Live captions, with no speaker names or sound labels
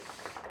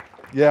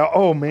Yeah,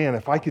 oh man,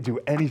 if I could do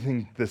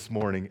anything this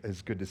morning,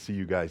 it's good to see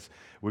you guys,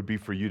 would be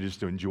for you just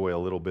to enjoy a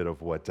little bit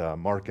of what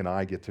Mark and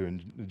I get to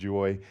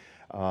enjoy.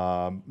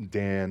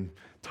 Dan,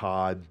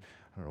 Todd,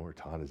 I don't know where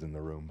Todd is in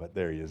the room, but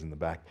there he is in the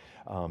back.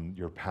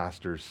 Your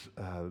pastors,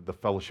 the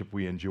fellowship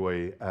we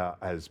enjoy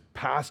as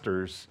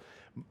pastors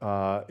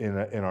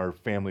in our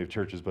family of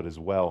churches, but as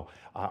well,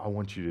 I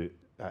want you to,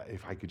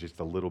 if I could just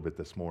a little bit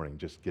this morning,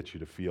 just get you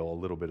to feel a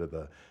little bit of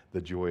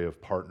the joy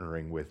of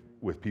partnering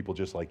with people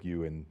just like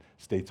you in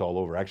states all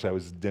over. Actually, I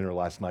was at dinner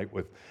last night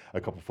with a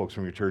couple folks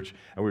from your church,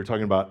 and we were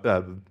talking about,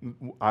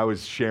 I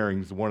was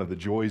sharing one of the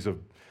joys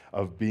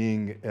of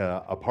being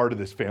a part of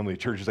this family of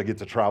churches. I get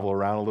to travel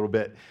around a little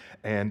bit,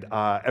 and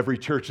every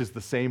church is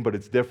the same, but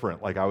it's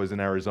different. Like I was in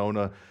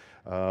Arizona,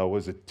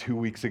 was it 2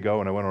 weeks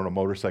ago, and I went on a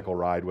motorcycle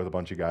ride with a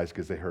bunch of guys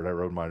because they heard I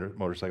rode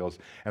motorcycles,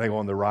 and I go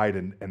on the ride,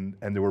 and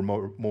there were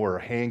more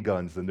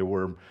handguns than there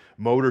were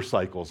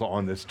motorcycles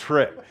on this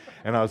trip,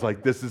 and I was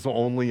like, this is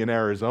only in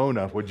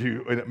Arizona, would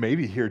you, and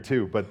maybe here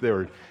too, but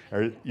there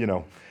were,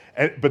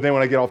 but then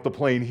when I get off the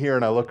plane here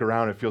and I look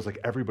around, it feels like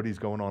everybody's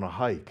going on a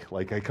hike.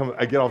 Like I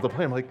get off the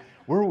plane, I'm like,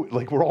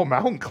 we're all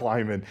mountain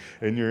climbing,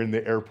 and you're in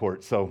the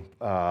airport, so,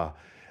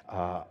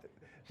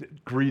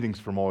 greetings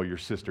from all your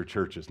sister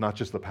churches, not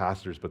just the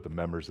pastors, but the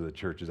members of the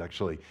churches.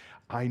 Actually,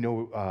 I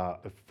know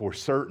for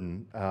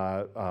certain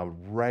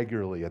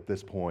regularly at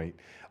this point,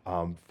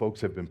 folks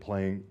have been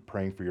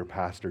praying for your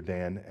pastor,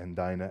 Dan and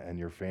Dinah, and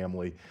your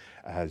family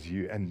as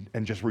you, and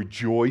just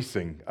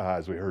rejoicing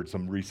as we heard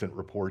some recent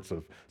reports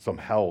of some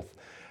health.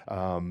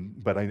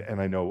 But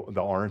I know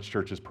the Orange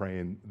Church is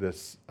praying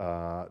this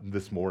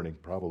morning,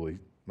 probably.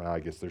 I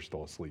guess they're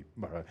still asleep.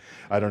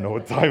 I don't know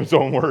what time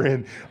zone we're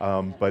in,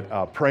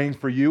 but praying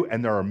for you,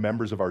 and there are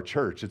members of our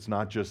church. It's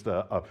not just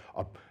a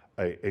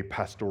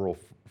pastoral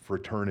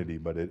fraternity,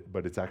 but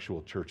it's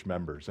actual church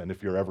members. And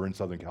if you're ever in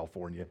Southern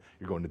California,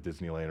 you're going to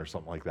Disneyland or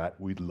something like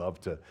that, we'd love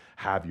to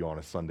have you on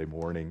a Sunday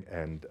morning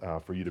and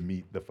for you to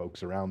meet the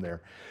folks around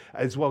there.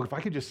 As well, if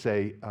I could just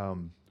say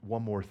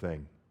one more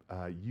thing.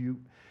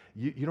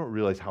 You don't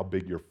realize how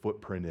big your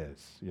footprint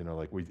is.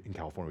 Like in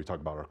California, we talk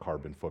about our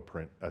carbon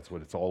footprint. That's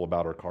what it's all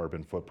about, our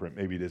carbon footprint.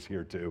 Maybe it is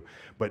here too.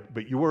 But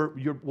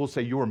we'll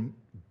say your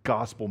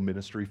gospel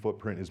ministry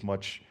footprint is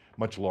much,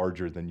 much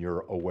larger than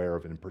you're aware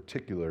of, and in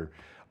particular,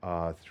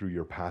 through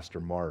your pastor,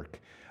 Mark.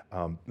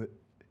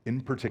 In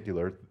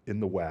particular,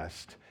 in the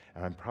West,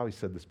 and I've probably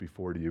said this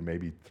before to you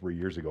maybe 3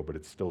 years ago, but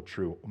it's still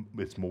true.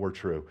 It's more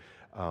true.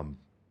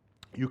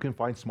 You can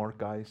find smart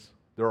guys.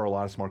 There are a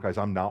lot of smart guys.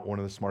 I'm not one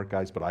of the smart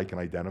guys, but I can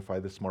identify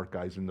the smart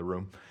guys in the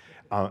room.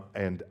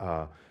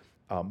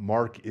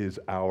 Mark is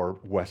our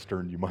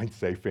Western, you might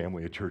say,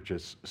 family of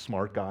churches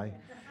smart guy.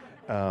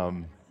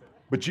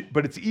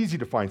 But it's easy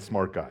to find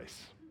smart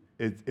guys.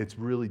 It's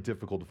really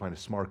difficult to find a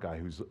smart guy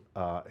who's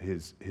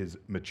his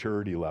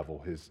maturity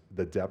level,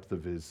 the depth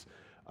of his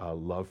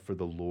love for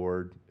the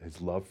Lord,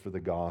 his love for the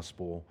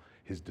gospel,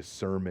 his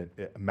discernment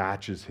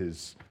matches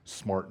his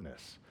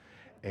smartness,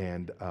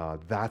 and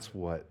that's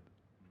what.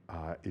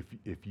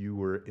 If you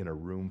were in a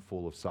room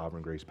full of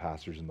Sovereign Grace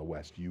pastors in the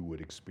West, you would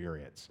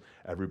experience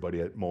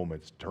everybody at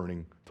moments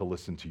turning to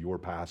listen to your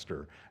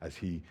pastor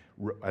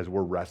as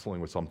we're wrestling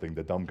with something,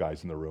 the dumb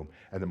guys in the room,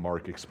 and then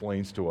Mark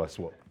explains to us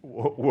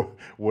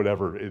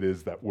whatever it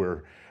is that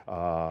we're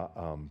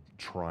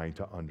trying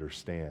to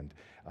understand.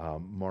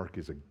 Mark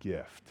is a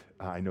gift,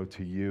 I know,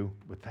 to you,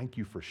 but thank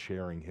you for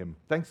sharing him.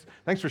 Thanks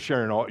for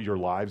sharing all your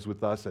lives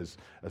with us as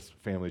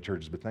family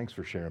churches, but thanks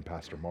for sharing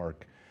Pastor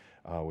Mark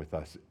with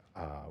us.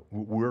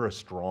 We're a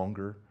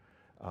stronger,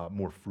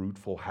 more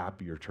fruitful,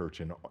 happier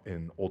church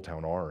in Old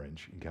Town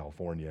Orange in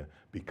California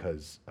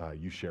because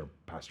you share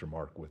Pastor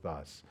Mark with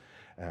us.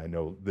 And I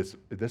know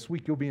this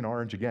week you'll be in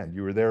Orange again.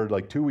 You were there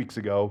like 2 weeks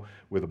ago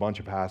with a bunch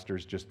of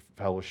pastors just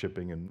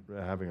fellowshipping and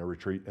having a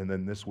retreat. And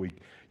then this week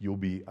you'll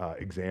be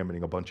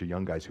examining a bunch of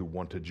young guys who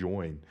want to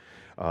join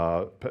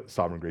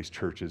Sovereign Grace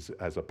churches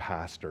as a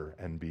pastor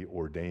and be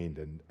ordained.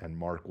 And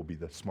Mark will be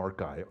the smart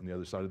guy on the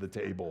other side of the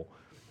table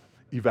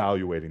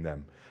evaluating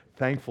them.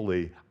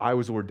 Thankfully, I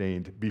was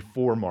ordained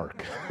before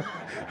Mark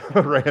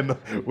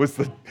was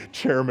the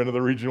chairman of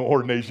the regional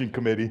ordination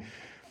committee,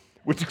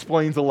 which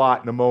explains a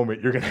lot in a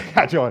moment. You're going to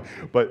catch on,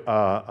 but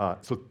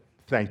so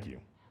thank you.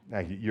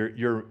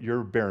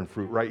 You're bearing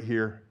fruit right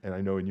here, and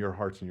I know in your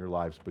hearts and your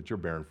lives, but you're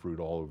bearing fruit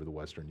all over the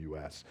Western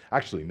U.S.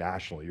 Actually,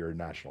 nationally, you're a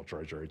national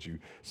treasure as you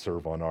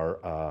serve on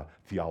our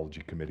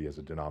theology committee as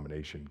a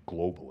denomination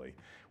globally,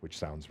 which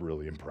sounds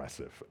really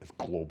impressive as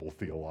global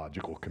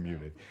theological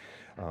community.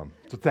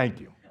 So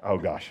thank you. Oh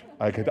gosh,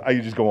 I could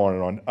just go on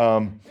and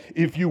on.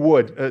 If you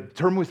would,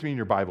 turn with me in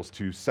your Bibles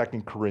to 2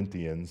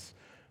 Corinthians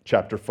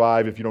chapter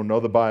 5. If you don't know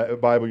the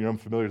Bible, you're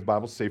unfamiliar with the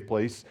Bible, safe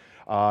place.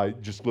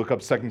 Just look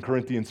up 2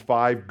 Corinthians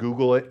 5,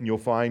 Google it, and you'll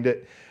find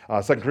it.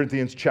 2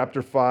 Corinthians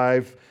chapter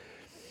 5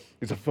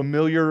 is a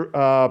familiar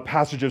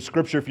passage of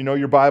Scripture. If you know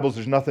your Bibles,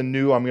 there's nothing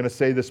new I'm going to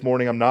say this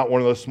morning. I'm not one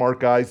of those smart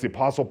guys. The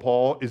Apostle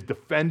Paul is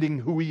defending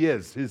who he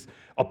is, his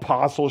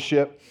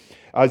apostleship.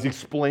 He's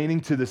explaining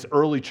to this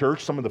early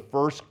church, some of the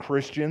first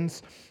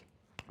Christians,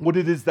 what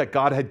it is that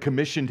God had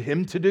commissioned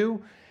him to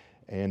do,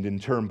 and in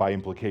turn, by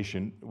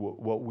implication,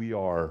 what we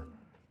are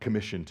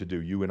commissioned to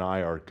do. You and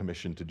I are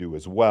commissioned to do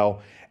as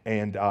well.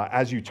 And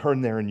as you turn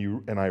there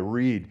and I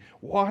read,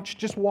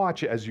 just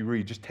watch it as you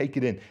read. Just take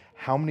it in.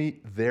 How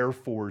many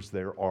therefores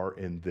there are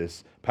in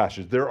this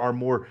passage? There are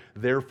more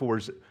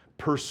therefores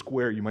per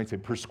square, you might say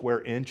per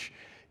square inch,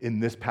 in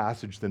this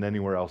passage than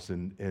anywhere else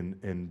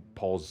in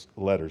Paul's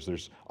letters.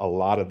 There's a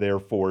lot of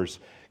therefores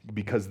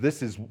because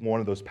this is one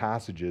of those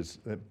passages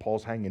that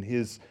Paul's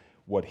hanging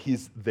what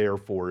his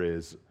therefore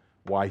is,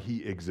 why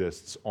he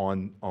exists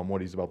on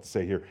what he's about to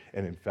say here.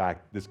 And in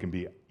fact, this can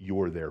be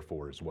your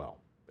therefore as well.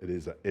 It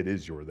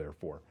is your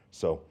therefore.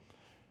 So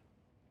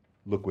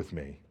look with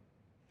me.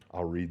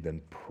 I'll read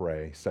then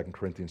pray. 2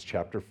 Corinthians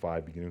chapter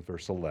 5, beginning with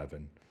verse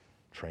 11.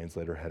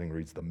 Translator heading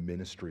reads, the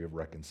ministry of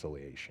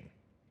reconciliation.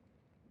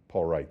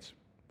 Paul writes,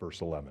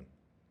 verse 11,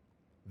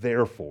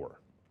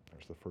 therefore,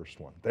 there's the first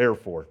one,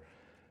 therefore,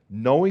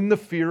 knowing the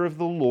fear of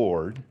the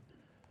Lord,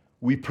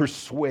 we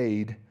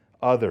persuade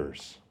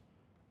others.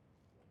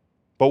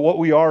 But what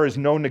we are is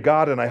known to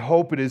God, and I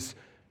hope it is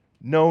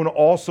known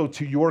also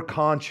to your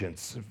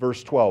conscience.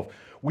 Verse 12,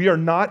 we are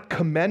not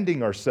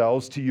commending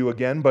ourselves to you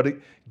again, but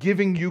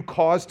giving you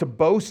cause to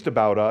boast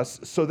about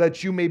us, so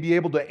that you may be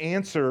able to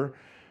answer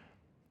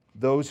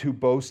those who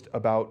boast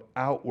about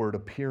outward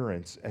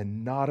appearance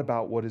and not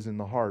about what is in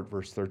the heart.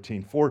 Verse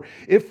 13, for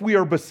if we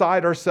are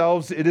beside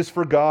ourselves, it is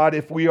for God.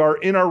 If we are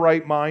in our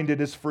right mind,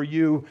 it is for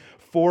you.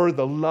 For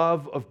the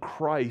love of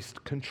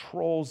Christ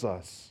controls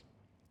us,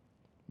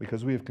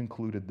 because we have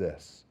concluded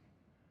this,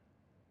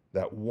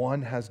 that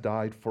one has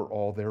died for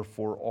all,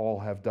 therefore all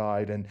have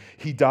died. And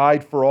he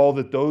died for all,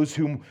 that those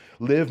who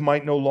live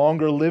might no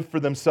longer live for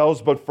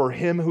themselves, but for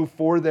him who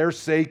for their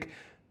sake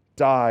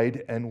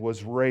died and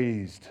was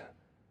raised.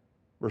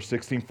 Verse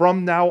 16,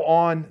 from now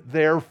on,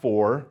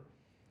 therefore,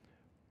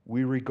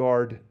 we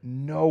regard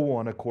no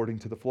one according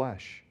to the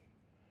flesh.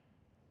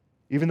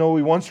 Even though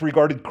we once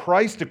regarded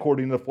Christ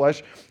according to the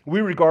flesh,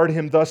 we regard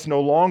him thus no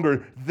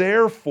longer.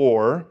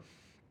 Therefore,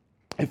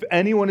 if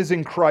anyone is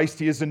in Christ,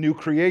 he is a new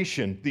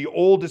creation. The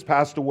old has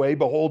passed away.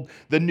 Behold,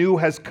 the new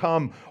has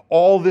come.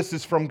 All this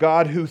is from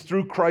God, who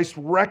through Christ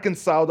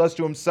reconciled us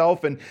to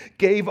himself and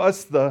gave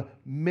us the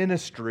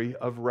ministry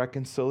of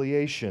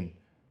reconciliation.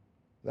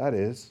 That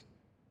is,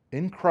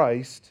 in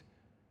Christ,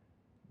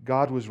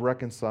 God was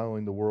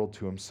reconciling the world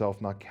to himself,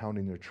 not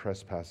counting their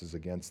trespasses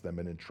against them,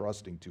 and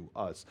entrusting to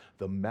us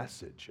the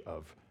message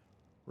of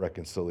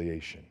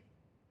reconciliation.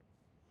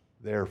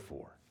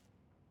 Therefore,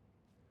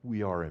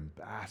 we are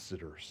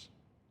ambassadors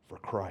for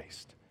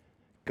Christ,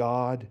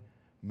 God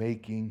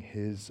making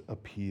his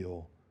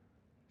appeal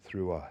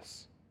through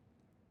us.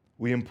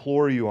 We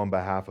implore you on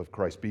behalf of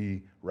Christ,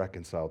 be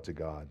reconciled to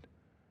God.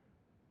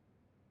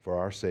 For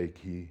our sake,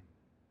 he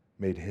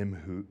made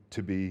him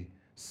to be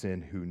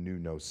sin who knew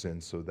no sin,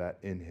 so that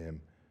in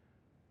him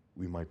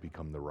we might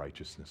become the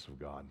righteousness of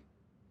God.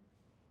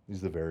 These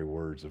are the very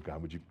words of God.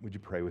 Would you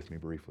pray with me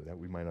briefly that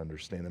we might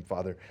understand them?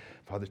 Father,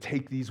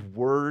 take these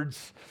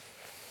words,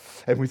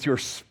 and with your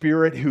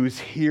Spirit who's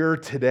here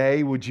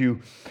today, would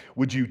you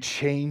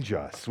change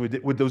us?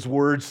 Would those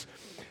words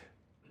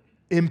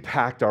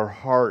impact our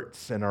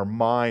hearts and our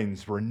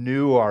minds,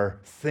 renew our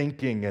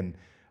thinking and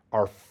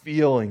our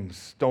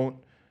feelings? Don't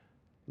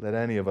let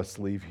any of us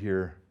leave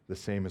here the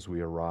same as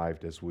we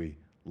arrived as we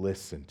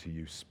listen to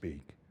you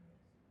speak.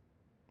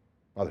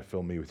 Father,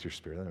 fill me with your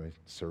Spirit. Let me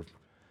serve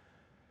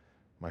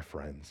my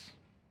friends.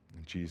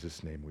 In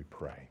Jesus' name we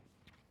pray.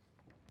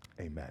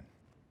 Amen.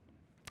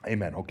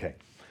 Amen. Okay.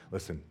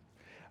 Listen,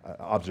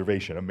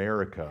 observation.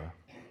 America's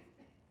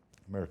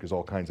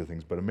all kinds of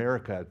things, but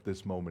America at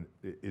this moment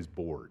is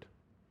bored.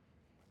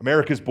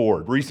 America's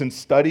bored. Recent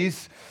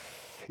studies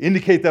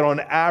indicate that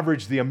on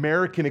average, the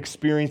American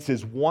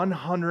experiences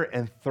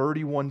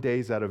 131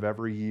 days out of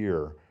every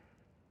year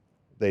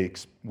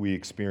we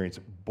experience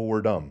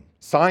boredom.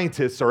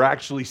 Scientists are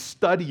actually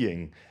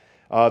studying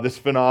this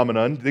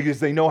phenomenon because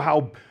they know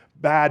how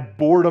bad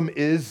boredom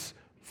is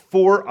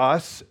for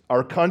us,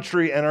 our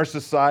country, and our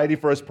society,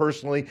 for us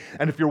personally.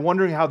 And if you're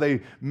wondering how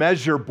they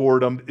measure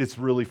boredom, it's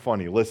really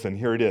funny. Listen,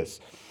 here it is.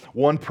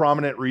 One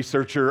prominent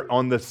researcher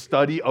on the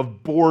study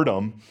of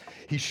boredom,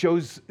 he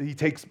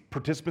takes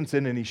participants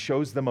in and he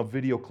shows them a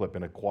video clip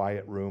in a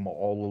quiet room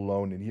all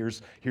alone. And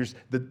here's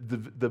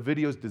the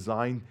video's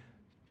designed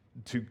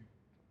to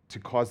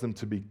cause them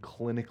to be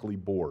clinically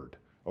bored.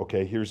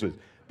 Okay,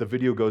 the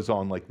video goes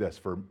on like this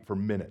for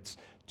minutes.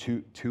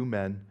 Two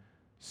men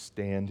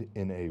stand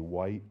in a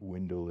white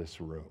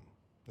windowless room.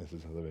 This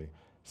is how they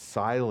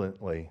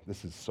silently,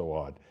 this is so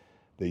odd.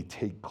 They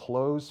take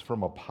clothes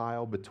from a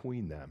pile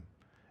between them.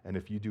 And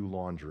if you do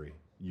laundry,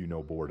 you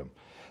know boredom.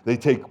 They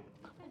take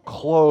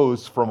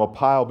clothes from a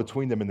pile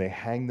between them and they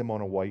hang them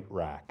on a white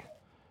rack.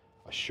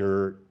 A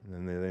shirt,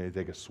 and then they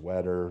take a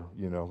sweater,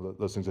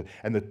 those things.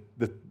 And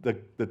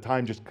the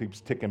time just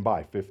keeps ticking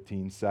by.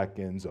 15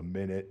 seconds, a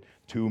minute,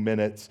 2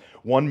 minutes.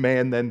 One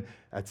man then,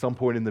 at some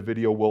point in the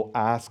video, will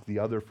ask the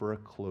other for a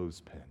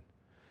clothespin.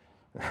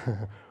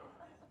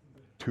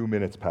 2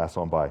 minutes pass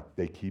on by.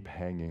 They keep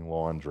hanging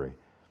laundry.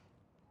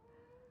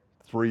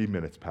 3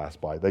 minutes pass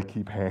by. They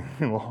keep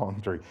hanging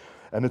laundry.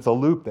 And it's a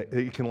loop that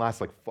it can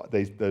last like,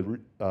 the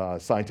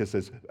scientist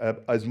says,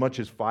 as much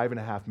as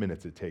 5.5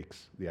 minutes it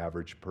takes the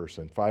average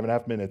person.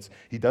 5.5 minutes.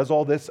 He does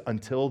all this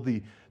until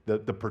the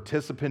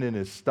participant in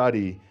his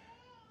study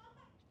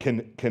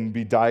can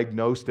be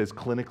diagnosed as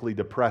clinically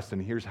depressed.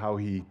 And here's how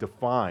he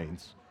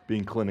defines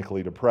being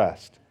clinically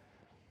depressed.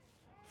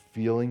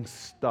 Feeling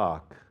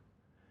stuck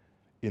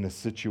in a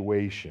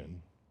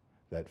situation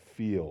that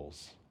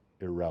feels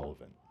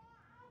irrelevant.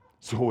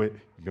 So you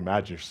can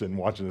imagine you're sitting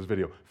watching this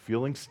video,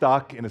 feeling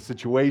stuck in a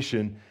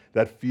situation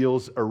that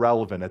feels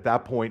irrelevant. At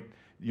that point,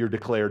 you're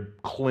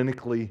declared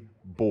clinically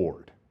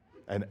bored.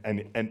 And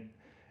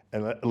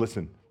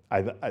listen,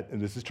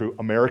 and this is true,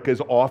 America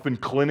is often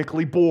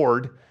clinically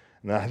bored,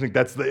 and I think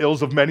that's the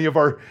ills of many of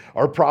our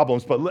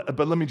problems. But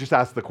let me just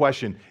ask the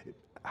question,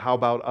 how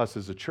about us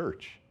as a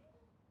church?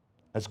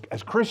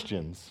 As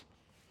Christians,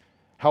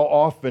 how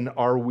often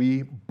are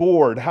we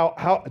bored?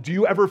 How do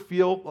you ever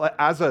feel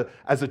as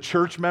a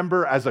church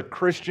member, as a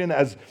Christian,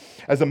 as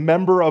a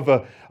member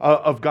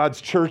of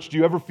God's church, do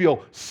you ever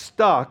feel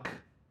stuck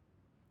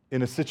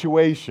in a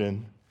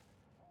situation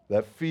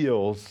that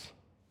feels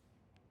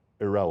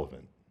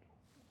irrelevant?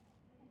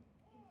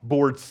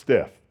 Bored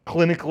stiff,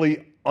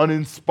 clinically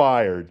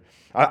uninspired.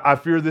 I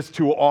fear this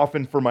too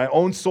often for my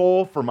own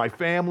soul, for my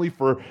family,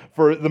 for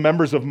the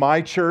members of my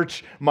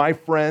church, my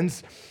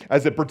friends,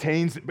 as it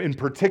pertains in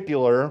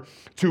particular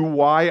to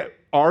why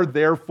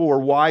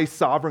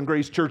Sovereign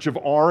Grace Church of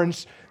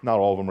Orange, not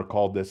all of them are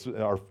called this,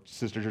 our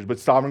sister church, but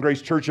Sovereign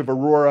Grace Church of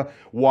Aurora,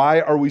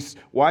 why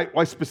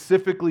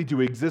specifically do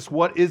we exist?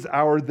 What is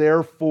our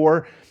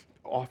therefore?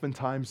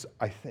 Oftentimes,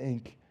 I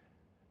think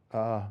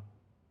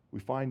we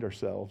find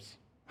ourselves,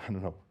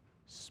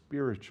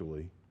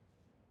 spiritually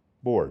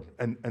bored.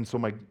 And so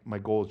my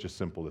goal is just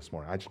simple this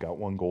morning. I just got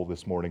one goal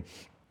this morning,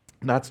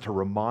 and that's to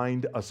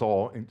remind us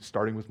all,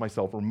 starting with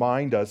myself,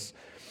 remind us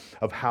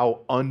of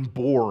how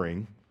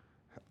unboring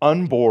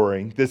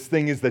this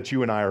thing is that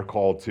you and I are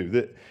called to,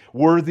 that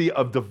worthy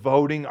of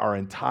devoting our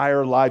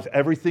entire lives,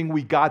 everything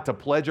we got, to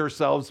pledge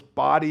ourselves,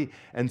 body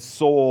and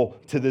soul,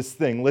 to this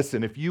thing.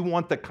 Listen, if you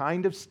want the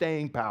kind of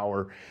staying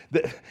power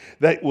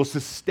that will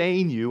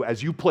sustain you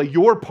as you play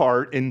your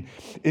part in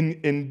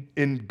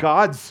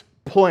God's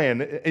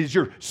plan, as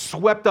you're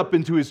swept up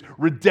into his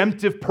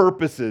redemptive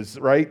purposes,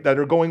 right, that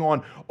are going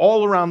on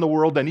all around the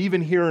world and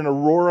even here in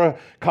Aurora,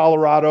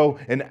 Colorado,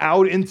 and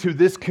out into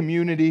this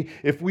community,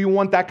 if we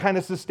want that kind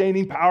of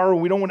sustaining power,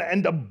 we don't want to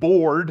end up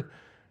bored,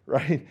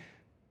 right,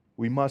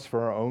 we must,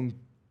 for our own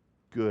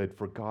good,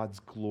 for God's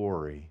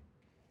glory,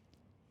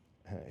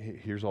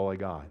 here's all I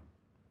got,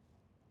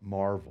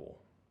 marvel,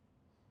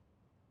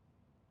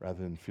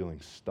 rather than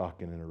feeling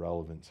stuck in an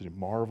irrelevant situation.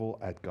 Marvel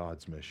at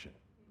God's mission,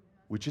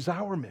 which is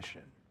our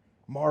mission.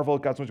 Marvel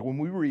at God's mission. When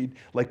we read,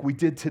 like we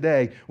did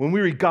today, when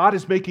we read God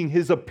is making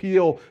his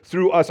appeal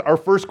through us, our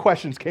first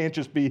questions can't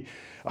just be,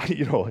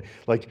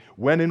 like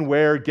when and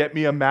where, get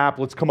me a map,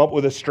 let's come up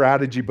with a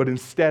strategy. But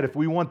instead, if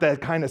we want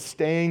that kind of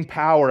staying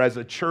power as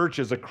a church,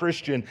 as a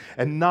Christian,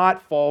 and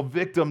not fall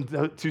victim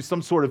to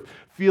some sort of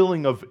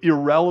feeling of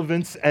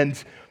irrelevance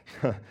and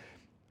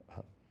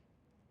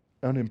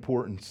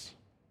unimportance,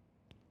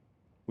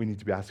 we need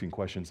to be asking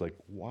questions like,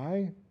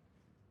 why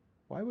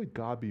would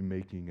God be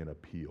making an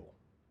appeal?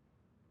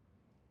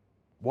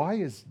 Why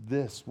is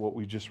this, what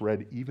we just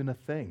read, even a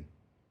thing?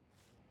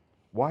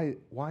 Why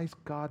is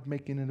God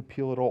making an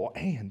appeal at all?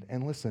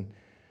 And listen,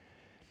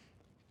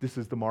 this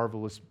is the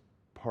marvelous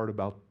part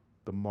about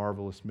the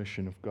marvelous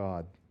mission of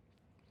God,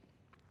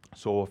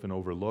 so often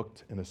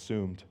overlooked and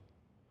assumed.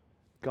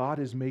 God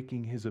is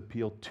making his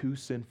appeal to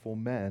sinful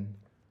men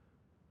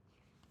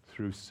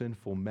through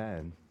sinful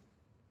men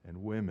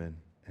and women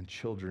and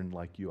children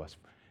like you.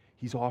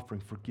 He's offering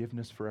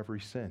forgiveness for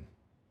every sin,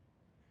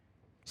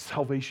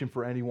 salvation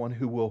for anyone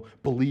who will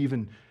believe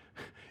in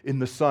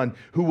the Son,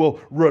 who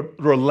will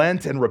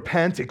relent and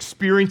repent,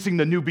 experiencing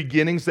the new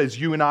beginnings as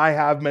you and I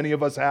have, many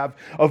of us have,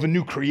 of a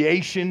new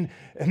creation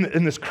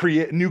and this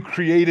new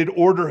created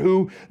order,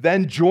 who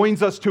then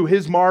joins us to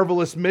his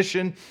marvelous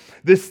mission,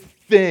 this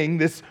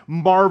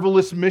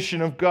marvelous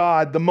mission of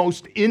God, the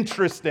most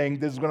interesting,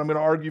 this is what I'm going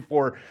to argue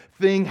for,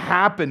 thing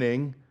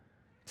happening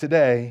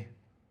today.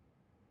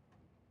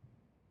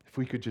 If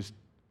we could just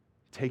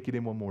take it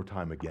in one more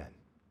time again,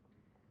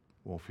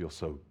 we won't feel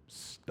so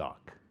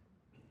stuck.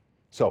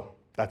 So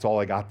that's all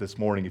I got this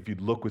morning. If you'd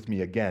look with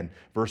me again,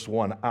 verse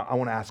 1, I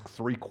want to ask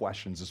 3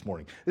 questions this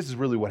morning. This is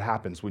really what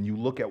happens when you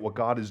look at what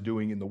God is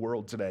doing in the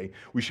world today.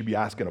 We should be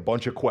asking a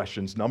bunch of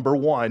questions. Number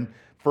 1,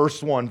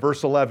 first one,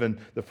 verse 11,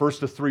 the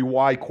first of 3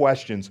 why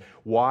questions.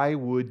 Why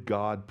would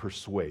God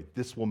persuade?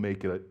 This will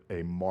make it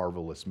a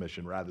marvelous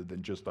mission rather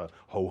than just a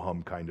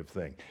ho-hum kind of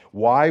thing.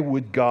 Why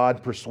would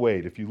God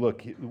persuade? If you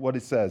look what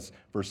it says,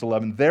 verse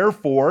 11,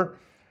 therefore,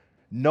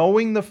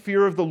 knowing the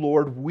fear of the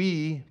Lord,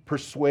 we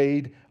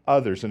persuade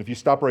others. And if you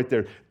stop right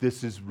there,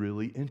 this is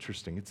really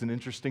interesting. It's an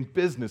interesting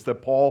business that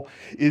Paul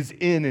is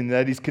in and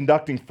that he's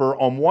conducting. For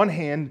on one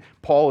hand,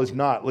 Paul is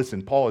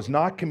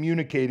not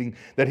communicating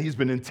that he's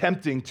been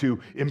attempting to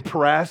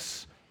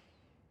impress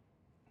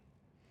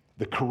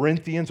the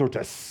Corinthians or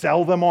to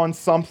sell them on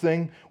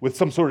something with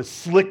some sort of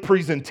slick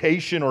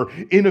presentation or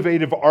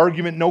innovative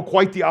argument. No,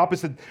 quite the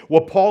opposite.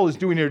 What Paul is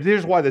doing here,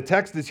 here's why the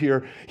text is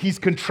here. He's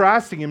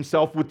contrasting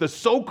himself with the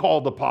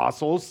so-called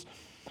apostles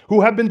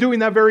who have been doing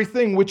that very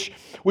thing, which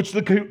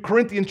the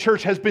Corinthian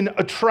church has been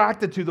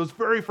attracted to. Those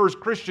very first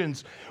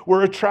Christians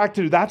were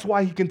attracted to. That's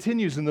why he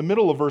continues in the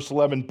middle of verse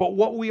 11. But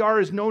what we are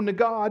is known to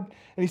God.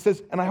 And he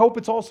says, and I hope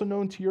it's also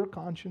known to your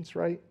conscience,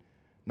 right?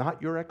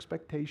 Not your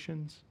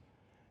expectations,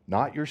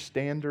 not your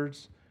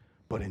standards,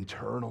 but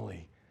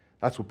internally.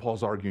 That's what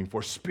Paul's arguing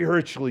for.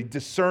 Spiritually,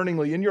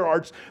 discerningly, in your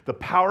hearts, the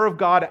power of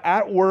God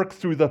at work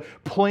through the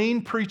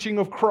plain preaching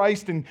of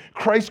Christ and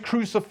Christ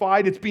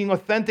crucified. It's being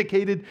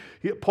authenticated.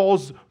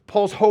 Paul's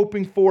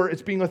hoping for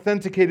it's being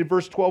authenticated.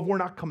 Verse 12, we're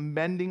not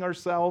commending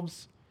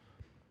ourselves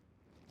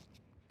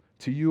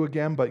to you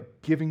again,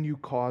 but giving you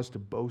cause to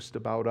boast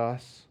about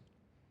us.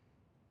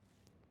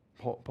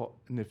 Paul,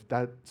 and if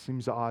that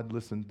seems odd,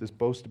 listen, this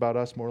boast about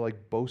us, more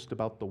like boast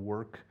about the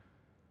work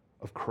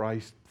of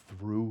Christ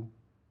through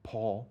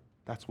Paul.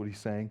 That's what he's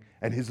saying.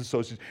 And his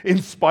associates.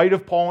 In spite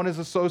of Paul and his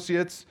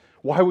associates,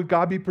 why would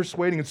God be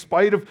persuading? In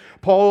spite of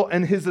Paul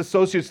and his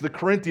associates, the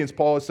Corinthians,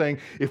 Paul is saying,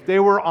 if they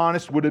were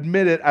honest, would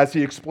admit it, as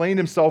he explained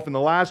himself in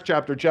the last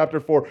chapter, chapter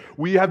 4,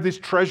 we have this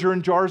treasure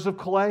in jars of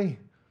clay.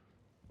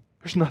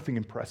 There's nothing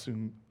impressive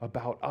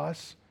about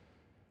us.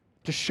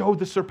 To show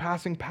the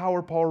surpassing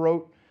power, Paul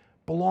wrote,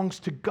 belongs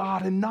to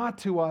God and not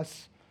to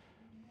us.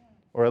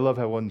 Or I love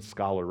how one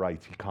scholar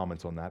writes, he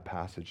comments on that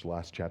passage,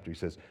 last chapter. He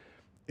says,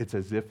 it's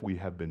as if we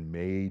have been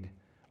made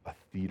a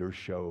theater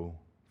show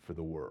for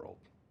the world.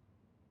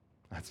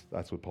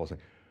 That's what Paul's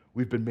saying.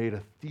 We've been made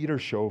a theater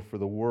show for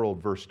the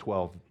world, verse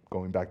 12,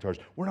 going back to ours.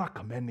 We're not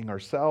commending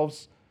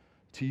ourselves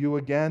to you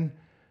again,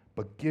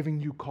 but giving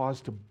you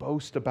cause to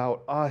boast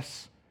about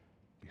us.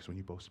 Because when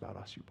you boast about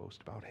us, you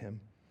boast about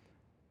him.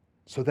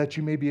 So that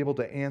you may be able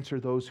to answer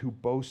those who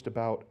boast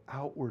about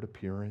outward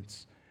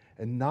appearance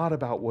and not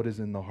about what is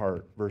in the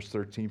heart. Verse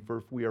 13, for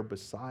if we are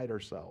beside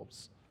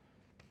ourselves,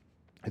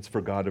 it's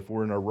for God. If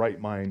we're in our right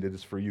mind, it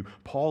is for you.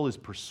 Paul is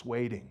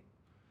persuading.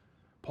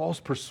 Paul's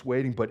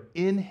persuading, but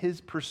in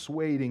his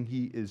persuading,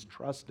 he is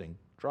trusting,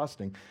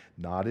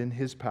 not in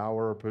his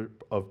power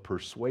of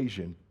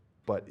persuasion,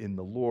 but in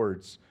the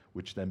Lord's,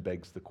 which then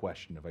begs the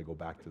question, if I go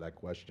back to that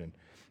question,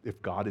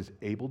 if God is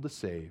able to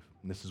save,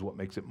 and this is what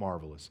makes it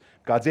marvelous,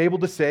 God's able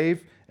to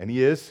save, and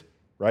he is,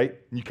 right?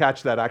 And you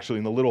catch that actually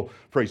in the little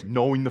phrase,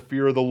 knowing the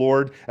fear of the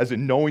Lord, as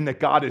in knowing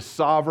that God is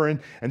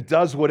sovereign and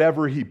does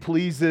whatever he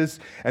pleases,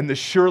 and this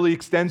surely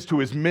extends to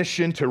his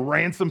mission to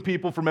ransom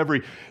people from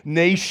every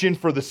nation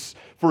for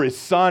his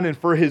son and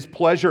for his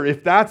pleasure.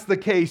 If that's the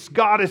case,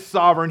 God is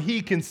sovereign,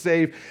 he can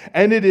save,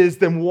 and it is,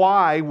 then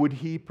why would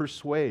he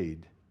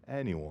persuade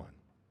anyone?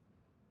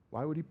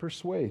 Why would he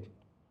persuade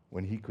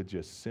when he could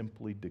just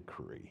simply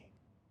decree?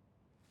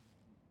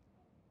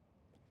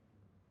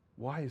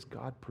 Why is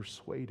God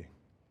persuading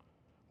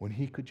when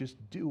he could just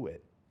do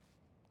it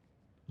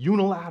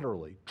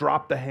unilaterally,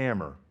 drop the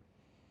hammer?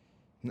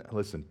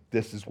 Listen,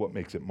 this is what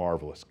makes it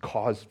marvelous.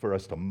 Cause for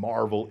us to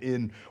marvel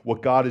in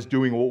what God is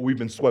doing, what we've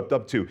been swept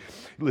up to.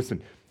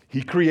 Listen,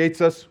 he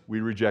creates us,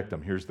 we reject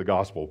him. Here's the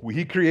gospel.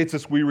 He creates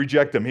us, we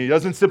reject him. He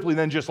doesn't simply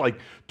then just like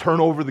turn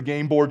over the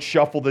game board,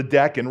 shuffle the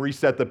deck, and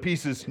reset the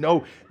pieces.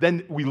 No,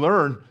 then we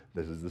learn,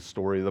 this is the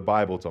story of the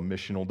Bible, it's a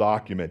missional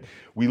document.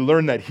 We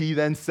learn that he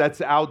then sets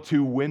out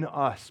to win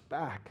us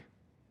back.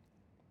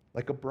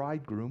 Like a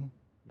bridegroom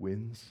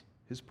wins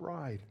his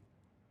bride.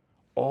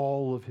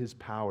 All of his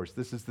powers,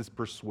 this is this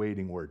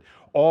persuading word,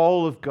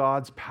 all of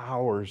God's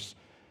powers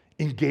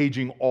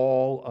engaging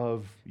all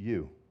of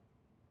you.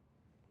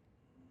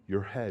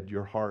 Your head,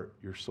 your heart,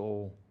 your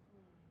soul.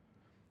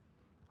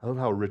 I love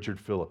how Richard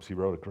Phillips, he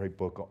wrote a great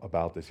book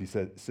about this. He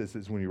says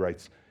this when he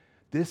writes,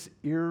 this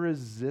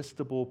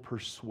irresistible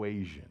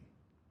persuasion,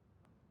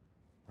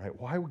 right?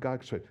 Why would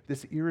God persuade?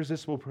 This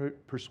irresistible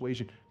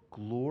persuasion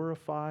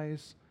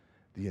glorifies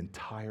the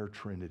entire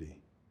Trinity.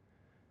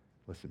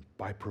 Listen,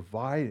 by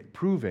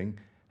proving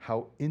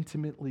how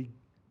intimately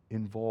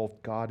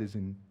involved God is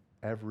in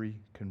every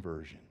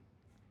conversion.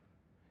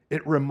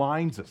 It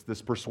reminds us,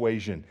 this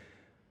persuasion,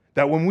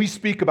 that when we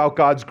speak about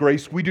God's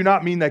grace, we do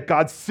not mean that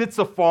God sits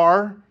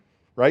afar,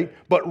 right?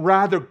 But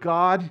rather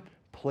God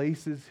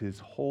places his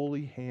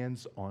holy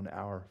hands on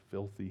our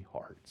filthy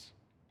hearts.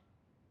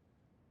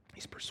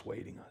 He's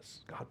persuading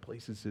us. God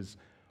places his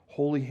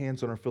holy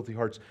hands on our filthy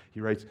hearts.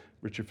 He writes,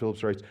 Richard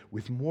Phillips writes,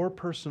 with more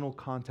personal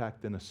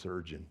contact than a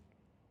surgeon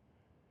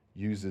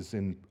uses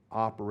in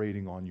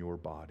operating on your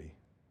body.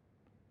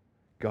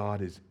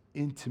 God is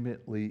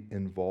intimately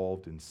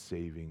involved in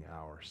saving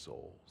our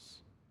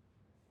souls.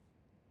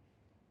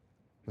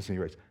 Listen, he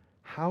writes,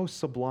 how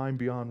sublime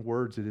beyond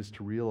words it is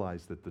to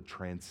realize that the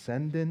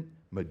transcendent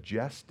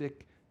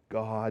majestic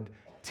God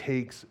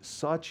takes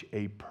such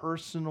a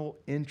personal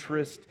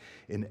interest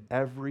in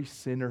every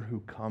sinner who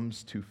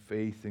comes to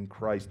faith in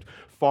Christ.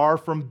 Far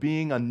from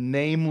being a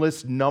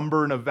nameless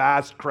number in a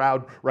vast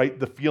crowd, right?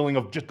 The feeling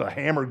of just a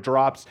hammer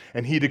drops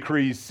and he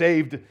decrees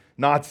saved,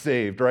 not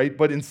saved, right?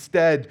 But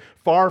instead,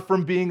 far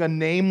from being a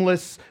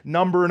nameless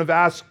number in a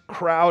vast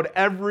crowd,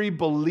 every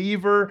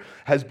believer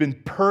has been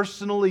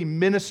personally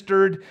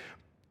ministered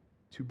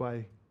to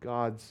by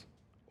God's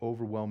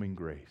overwhelming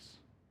grace.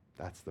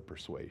 That's the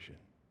persuasion.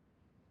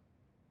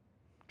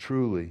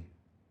 Truly,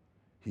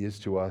 he is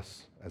to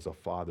us as a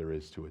father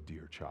is to a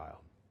dear child.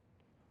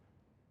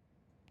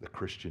 The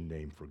Christian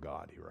name for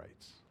God, he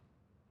writes.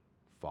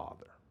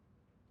 Father.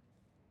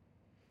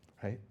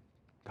 Right?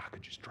 God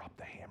could just drop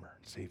the hammer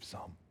and save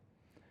some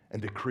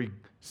and decree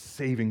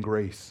saving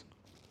grace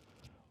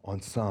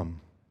on some.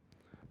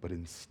 But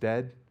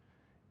instead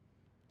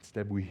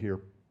we hear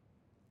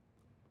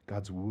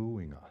God's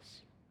wooing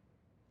us.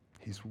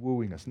 He's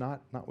wooing us,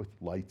 not with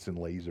lights and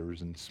lasers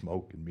and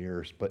smoke and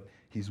mirrors, but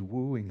he's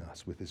wooing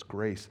us with his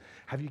grace.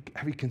 Have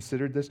you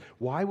considered this?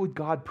 Why would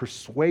God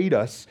persuade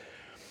us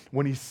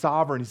when he's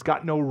sovereign? He's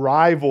got no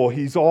rival.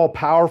 He's all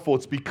powerful.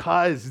 It's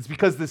because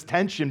this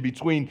tension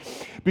between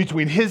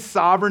his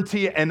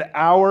sovereignty and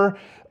our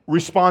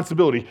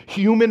responsibility,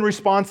 human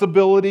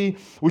responsibility,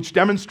 which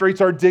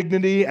demonstrates our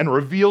dignity and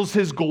reveals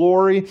his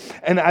glory.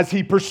 And as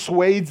he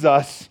persuades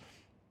us,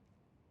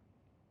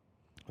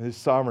 his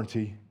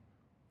sovereignty,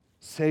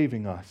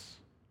 saving us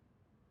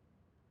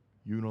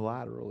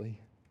unilaterally,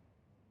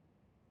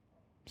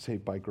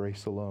 saved by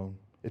grace alone.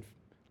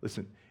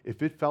 Listen,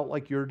 if it felt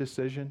like your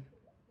decision,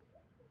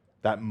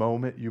 that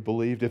moment you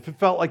believed, if it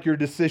felt like your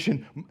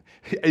decision,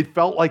 it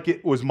felt like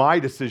it was my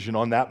decision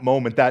on that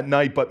moment, that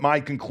night, but my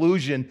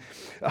conclusion,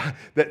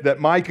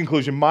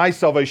 my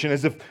salvation,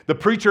 as if the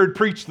preacher had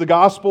preached the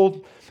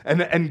gospel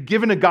and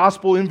given a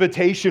gospel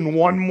invitation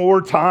one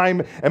more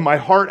time, and my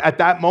heart at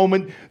that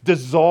moment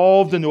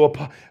dissolved into a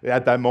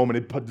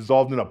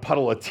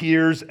puddle of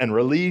tears and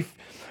relief.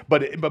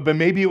 But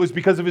maybe it was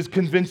because of his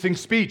convincing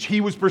speech. He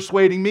was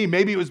persuading me.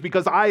 Maybe it was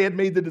because I had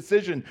made the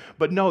decision.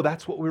 But no,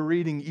 that's what we're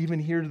reading even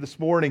here this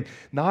morning.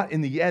 Not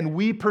in the end.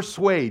 We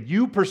persuade.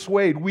 You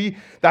persuade.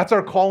 That's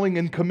our calling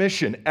and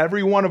commission.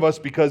 Every one of us,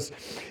 because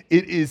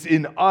it is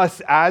in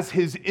us as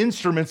his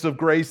instruments of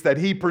grace that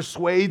he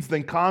persuades,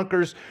 then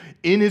conquers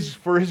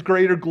for his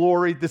greater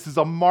glory. This is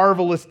a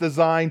marvelous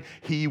design.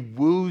 He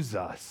woos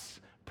us,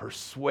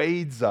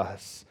 persuades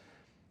us.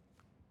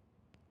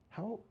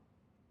 How,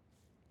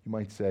 you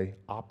might say,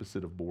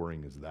 opposite of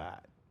boring is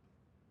that?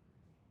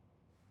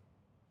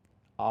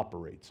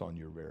 Operates on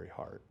your very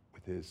heart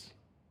with his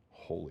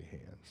holy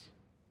hands.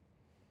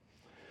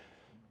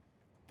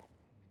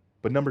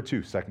 But number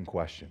two, second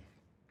question,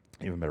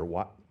 even better,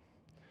 why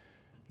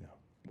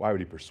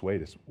would he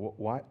persuade us?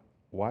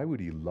 Why would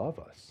he love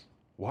us?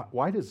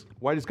 Why does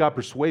God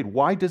persuade?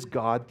 Why does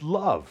God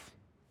love?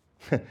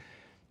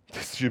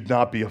 This should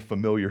not be a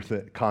familiar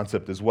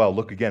concept as well.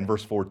 Look again,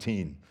 verse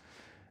 14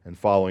 and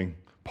following.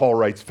 Paul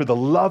writes, "For the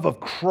love of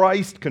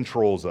Christ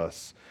controls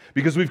us,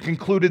 because we've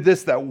concluded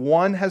this, that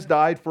one has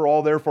died for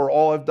all, therefore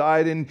all have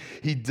died, and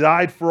he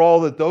died for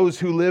all, that those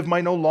who live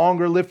might no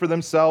longer live for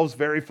themselves,"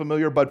 very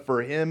familiar, "but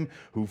for him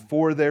who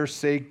for their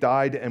sake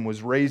died and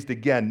was raised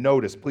again."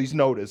 Please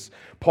notice,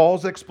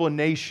 Paul's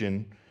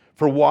explanation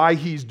for why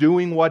he's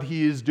doing what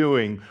he is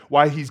doing,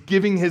 why he's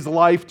giving his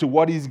life to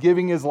what he's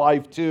giving his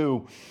life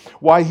to,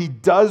 why he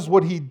does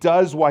what he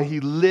does, why he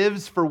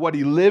lives for what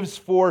he lives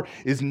for,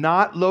 is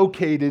not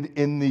located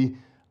in the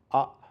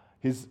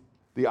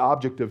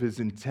object of his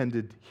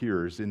intended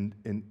hearers, in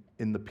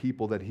the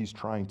people that he's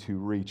trying to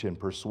reach and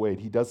persuade.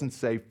 He doesn't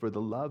say, "For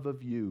the love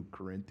of you,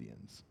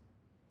 Corinthians,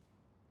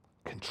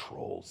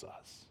 controls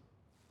us."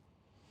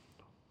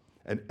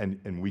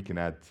 And we can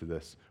add to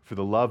this, "For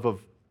the love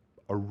of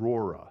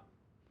Aurora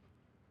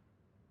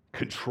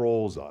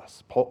controls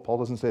us." Paul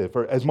doesn't say that.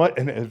 For as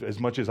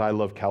much as I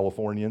love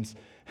Californians,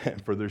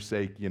 and for their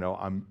sake,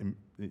 I'm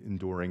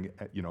enduring,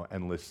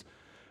 endless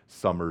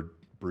summer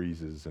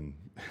breezes and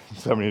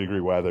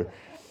 70-degree weather.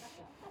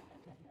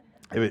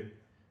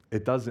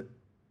 It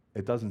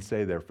doesn't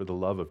say there, "For the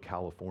love of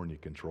California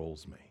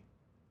controls me."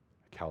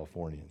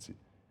 Californians.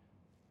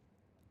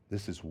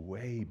 This is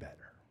way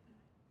better.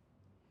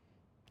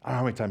 I don't know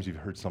how many times you've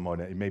heard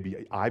someone,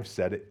 maybe I've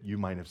said it, you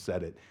might have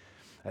said it.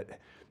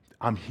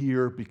 I'm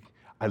here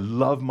I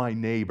love my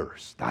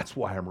neighbors. That's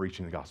why I'm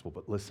reaching the gospel.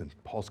 But listen,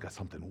 Paul's got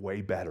something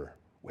way better,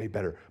 way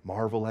better.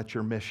 Marvel at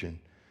your mission.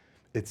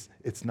 It's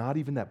not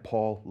even that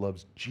Paul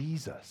loves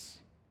Jesus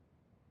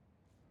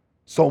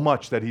so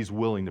much that he's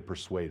willing to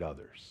persuade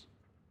others.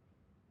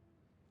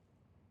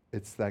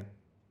 It's that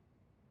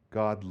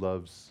God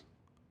loves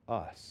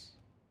us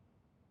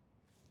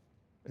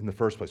in the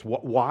first place.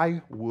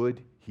 Why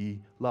would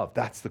he love?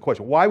 That's the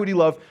question. Why would he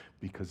love?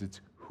 Because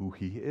it's who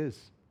he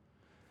is.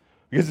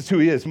 Because it's who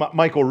he is.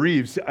 Michael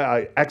Reeves,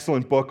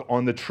 excellent book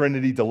on the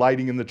Trinity,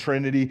 delighting in the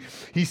Trinity.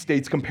 He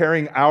states,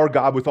 comparing our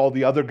God with all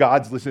the other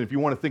gods. Listen, if you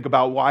want to think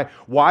about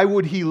why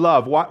would he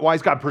love? Why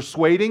is God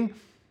persuading?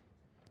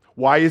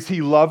 Why is he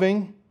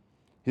loving?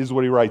 Here's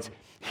what he writes.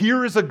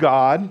 Here is a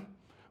God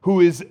who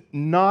is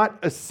not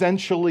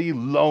essentially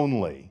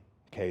lonely.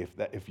 Okay,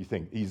 if you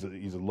think he's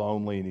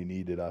lonely and he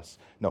needed us.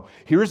 No,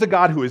 here's a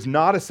God who is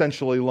not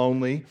essentially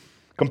lonely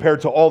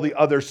compared to all the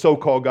other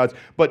so-called gods,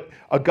 but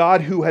a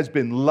God who has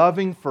been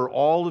loving for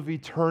all of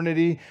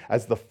eternity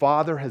as the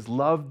Father has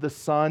loved the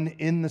Son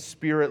in the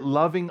Spirit.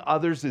 Loving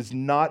others is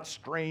not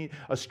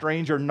a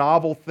strange or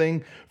novel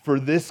thing for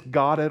this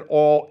God at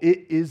all.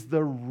 It is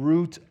the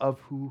root of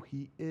who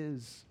he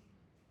is.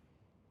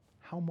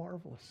 How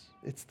marvelous.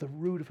 It's the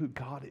root of who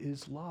God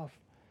is, love.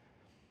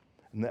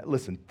 And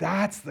listen,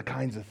 that's the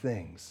kinds of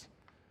things.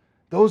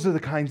 Those are the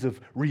kinds of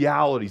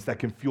realities that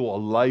can fuel a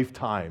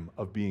lifetime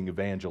of being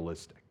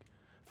evangelistic,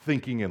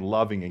 thinking and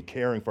loving and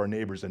caring for our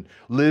neighbors and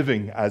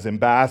living as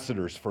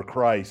ambassadors for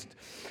Christ.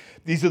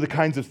 These are the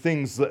kinds of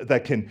things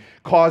that can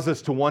cause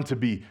us to want to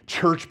be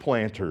church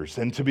planters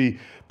and to be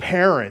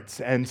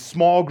parents and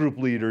small group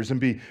leaders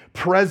and be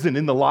present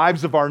in the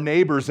lives of our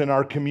neighbors in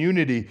our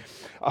community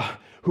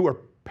who are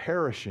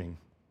perishing.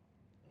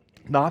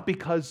 Not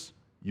because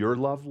you're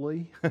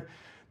lovely,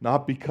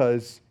 not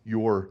because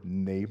your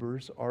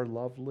neighbors are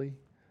lovely,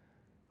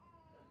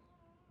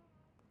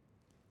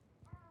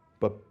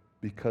 but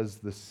because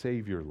the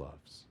Savior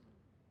loves.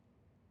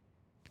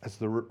 As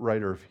the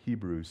writer of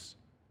Hebrews,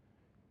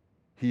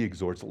 he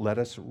exhorts, let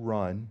us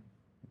run.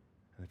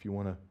 And if you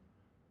want to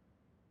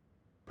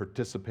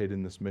participate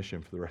in this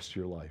mission for the rest of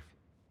your life,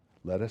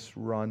 let us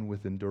run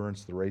with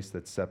endurance the race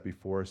that's set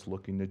before us,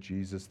 looking to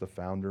Jesus, the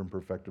founder and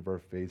perfecter of our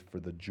faith,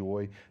 for the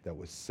joy that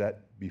was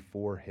set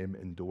before him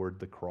endured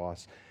the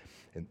cross.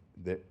 And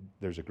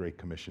there's a great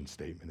commission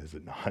statement, is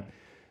it not?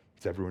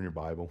 It's everywhere in your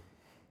Bible.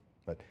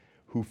 But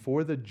who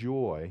for the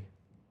joy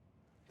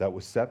that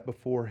was set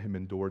before him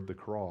endured the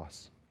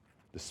cross,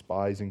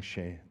 despising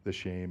the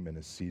shame, and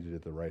is seated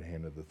at the right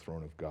hand of the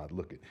throne of God.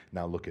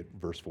 Now look at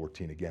verse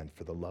 14 again.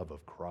 For the love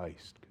of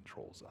Christ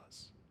controls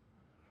us.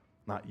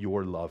 Not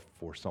your love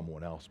for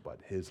someone else, but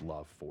his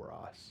love for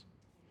us.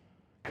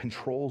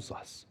 Controls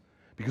us.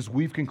 Because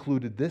we've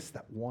concluded this,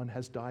 that one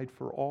has died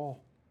for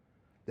all.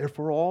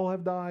 Therefore all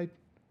have died.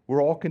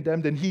 We're all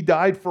condemned. And he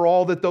died for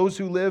all, that those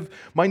who live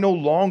might no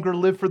longer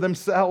live for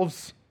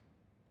themselves,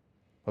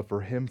 but for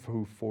him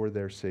who for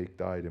their sake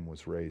died and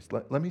was raised.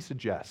 Let me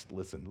suggest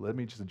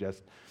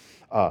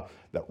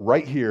that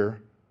right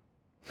here,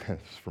 this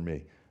is for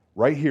me,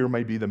 right here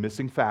may be the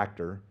missing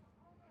factor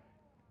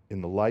in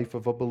the life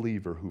of a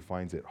believer who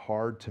finds it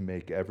hard to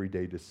make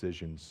everyday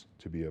decisions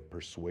to be a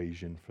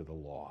persuasion for the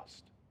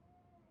lost.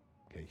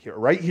 Okay,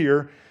 right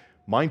here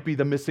might be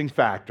the missing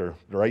factor,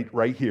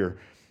 right here.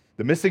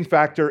 The missing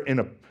factor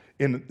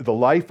in the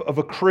life of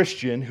a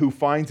Christian who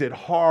finds it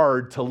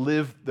hard to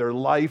live their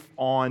life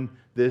on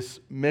this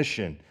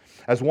mission.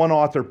 As one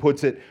author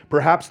puts it,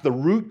 perhaps the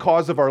root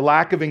cause of our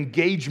lack of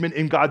engagement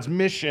in God's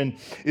mission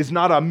is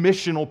not a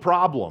missional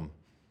problem.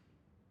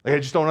 Like, I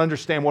just don't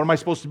understand. What am I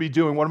supposed to be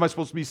doing? What am I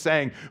supposed to be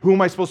saying? Who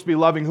am I supposed to be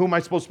loving? Who am I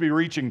supposed to be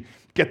reaching?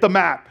 Get the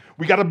map.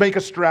 We got to make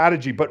a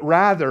strategy, but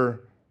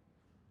rather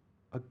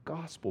a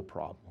gospel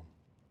problem.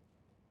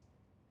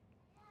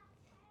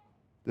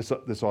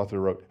 This author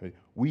wrote,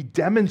 we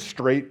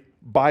demonstrate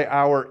by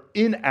our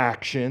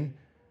inaction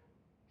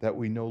that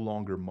we no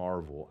longer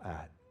marvel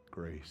at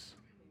grace.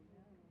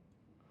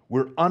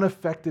 We're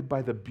unaffected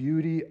by the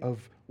beauty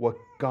of what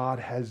God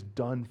has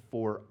done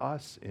for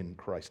us in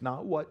Christ.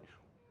 Not what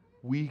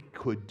we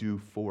could do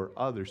for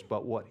others,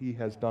 but what he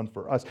has done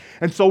for us.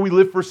 And so we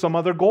live for some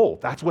other goal.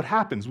 That's what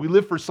happens. We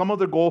live for some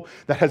other goal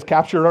that has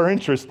captured our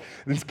interest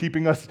and is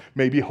keeping us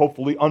maybe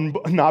hopefully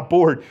not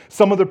bored.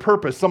 Some other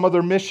purpose, some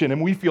other mission. And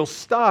we feel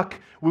stuck.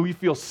 We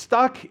feel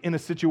stuck in a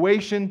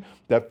situation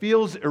that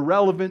feels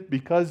irrelevant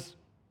because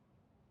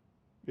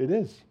it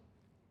is.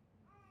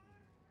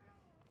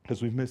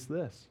 Because we've missed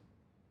this.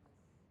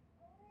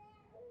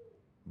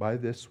 By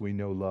this we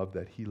know love,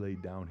 that he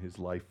laid down his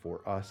life for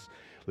us.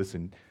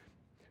 Listen,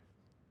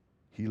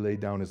 he laid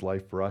down his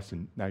life for us,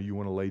 and now you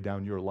want to lay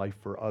down your life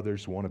for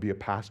others. Want to be a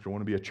pastor,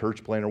 want to be a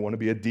church planter, want to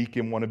be a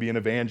deacon, want to be an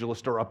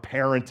evangelist or a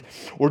parent,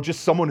 or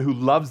just someone who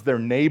loves their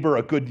neighbor,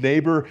 a good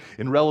neighbor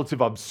in relative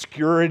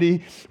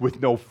obscurity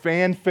with no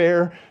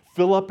fanfare.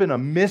 Fill up in a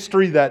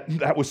mystery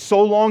that was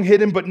so long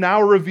hidden but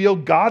now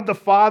revealed. God the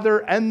Father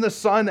and the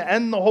Son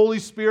and the Holy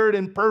Spirit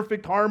in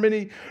perfect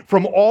harmony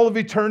from all of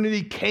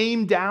eternity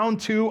came down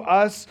to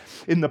us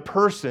in the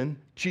person,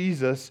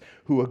 Jesus,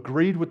 who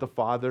agreed with the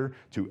Father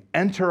to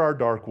enter our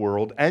dark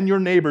world and your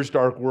neighbor's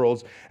dark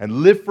worlds and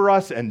live for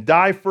us and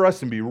die for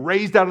us and be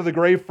raised out of the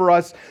grave for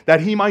us,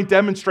 that he might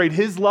demonstrate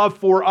his love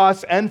for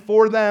us and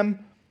for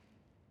them,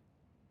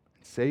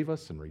 save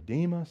us and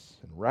redeem us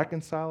and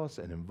reconcile us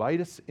and invite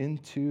us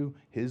into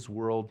his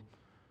world,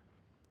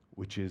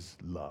 which is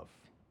love.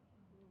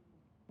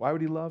 Why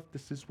would he love?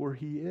 This is where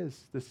he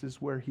is. This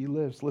is where he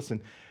lives.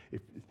 Listen,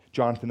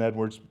 Jonathan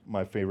Edwards,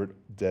 my favorite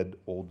dead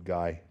old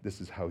guy,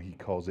 this is how he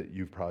calls it.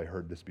 You've probably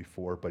heard this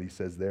before, but he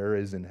says, there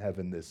is in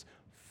heaven this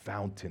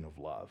fountain of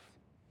love.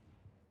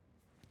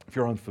 If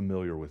you're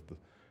unfamiliar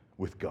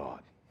with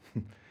God,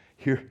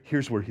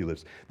 Here's where he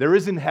lives. There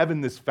is in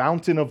heaven this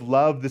fountain of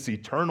love, this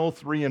eternal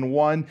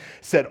 3-in-1,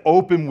 set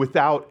open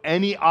without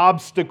any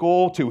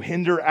obstacle to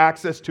hinder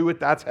access to it.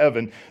 That's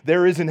heaven.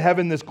 There is in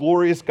heaven this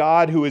glorious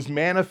God who is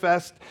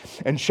manifest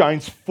and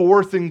shines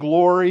forth in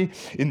glory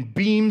in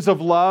beams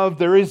of love.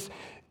 There is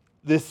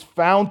this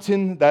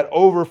fountain that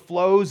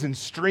overflows in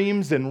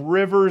streams and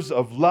rivers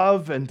of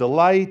love and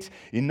delight,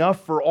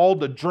 enough for all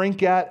to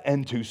drink at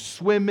and to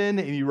swim in.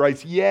 And he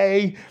writes,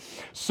 yea,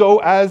 so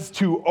as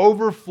to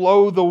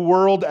overflow the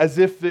world as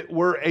if it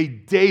were a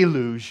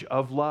deluge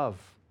of love.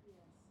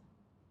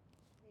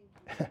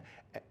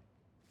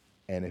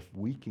 And if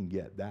we can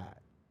get that,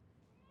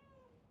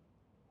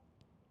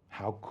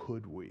 how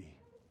could we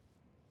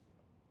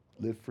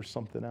live for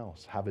something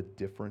else, have a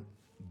different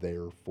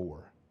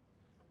therefore?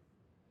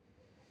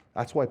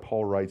 That's why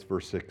Paul writes,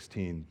 verse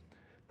 16,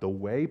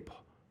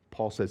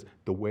 Paul says,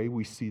 the way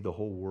we see the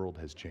whole world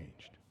has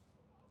changed.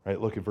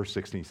 Right? Look at verse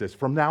 16. He says,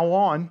 from now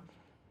on,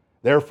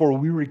 therefore,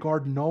 we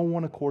regard no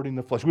one according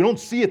to the flesh. We don't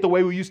see it the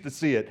way we used to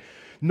see it.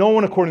 No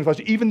one according to the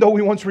flesh, even though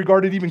we once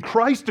regarded even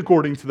Christ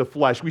according to the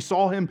flesh. We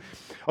saw him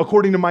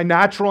according to my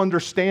natural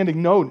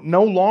understanding. No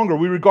longer.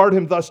 We regard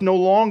him thus no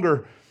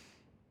longer.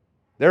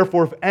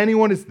 Therefore, if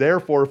anyone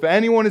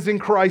is in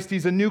Christ,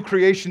 he's a new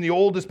creation. The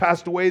old has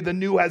passed away, the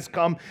new has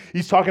come.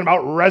 He's talking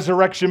about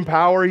resurrection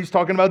power. He's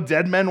talking about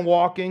dead men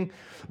walking,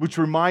 which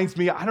reminds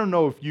me, I don't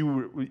know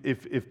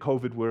if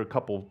COVID were a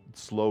couple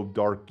slow,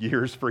 dark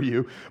years for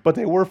you, but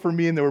they were for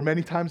me, and there were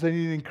many times I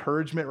needed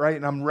encouragement, right?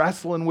 And I'm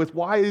wrestling with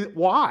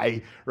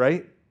why,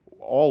 right?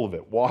 All of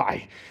it,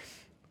 why?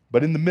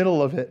 But in the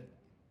middle of it,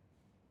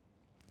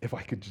 if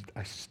I could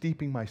I'm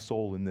steeping my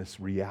soul in this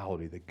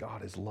reality that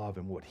God is love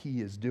and what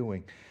he is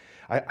doing.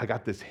 I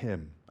got this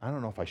hymn. I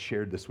don't know if I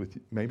shared this with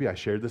you. Maybe I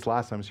shared this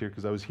last time I was here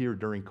because I was here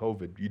during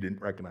COVID. You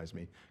didn't recognize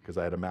me because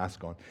I had a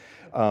mask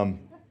on.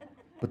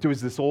 But there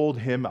was this old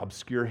hymn,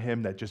 obscure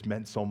hymn that just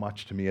meant so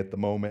much to me at the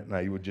moment. And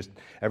I would just,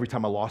 every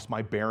time I lost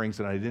my bearings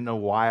and I didn't know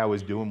why I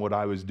was doing what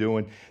I was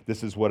doing,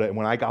 this is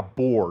when I got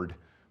bored,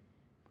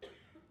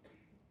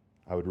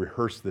 I would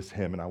rehearse this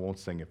hymn, and I won't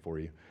sing it for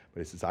you. But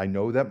it says, I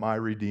know that my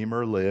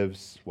Redeemer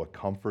lives, what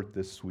comfort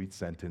this sweet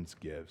sentence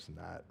gives. And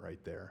that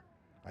right there,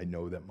 I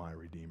know that my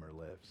Redeemer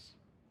lives.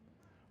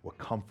 What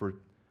comfort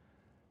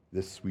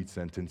this sweet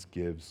sentence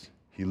gives.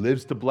 He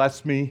lives to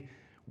bless me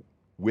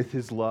with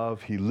his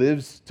love. He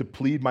lives to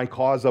plead my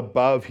cause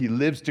above. He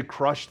lives to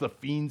crush the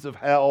fiends of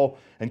hell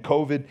and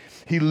COVID.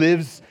 He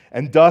lives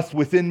and doth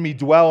within me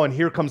dwell. And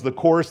here comes the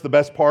chorus, the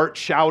best part.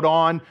 Shout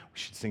on. We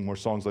should sing more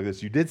songs like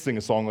this. You did sing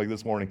a song like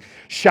this morning.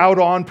 Shout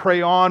on,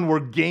 pray on. We're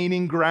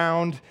gaining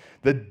ground.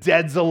 The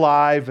dead's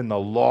alive and the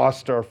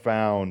lost are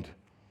found.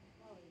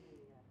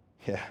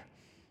 Yeah.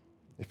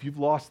 If you've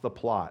lost the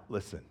plot,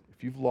 listen.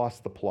 If you've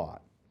lost the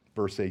plot,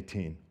 verse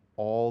 18,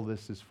 all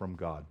this is from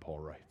God, Paul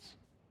writes,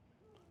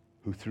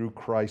 who through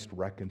Christ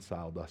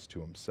reconciled us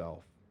to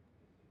himself.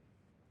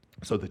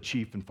 So the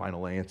chief and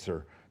final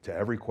answer to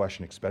every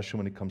question, especially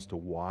when it comes to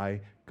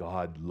why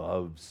God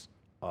loves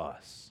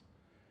us,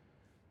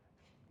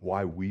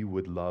 why we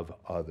would love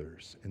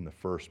others in the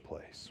first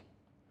place,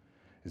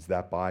 is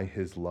that by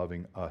his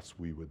loving us,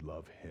 we would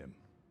love him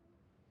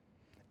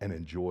and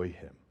enjoy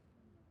him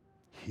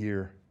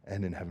here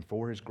and in heaven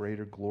for his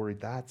greater glory.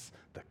 That's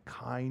the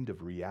kind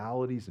of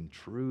realities and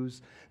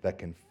truths that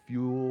can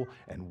fuel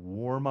and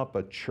warm up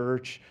a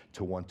church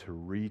to want to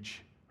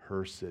reach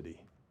her city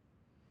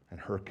and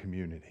her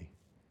community.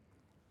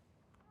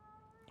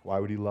 Why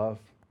would he love?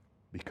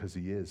 Because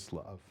he is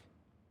love.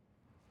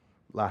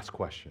 Last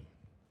question,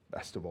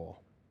 best of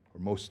all, or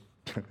most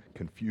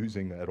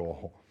confusing at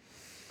all.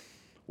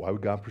 Why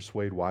would God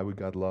persuade? Why would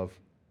God love?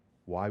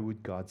 Why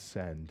would God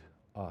send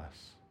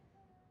us?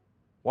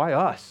 Why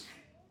us?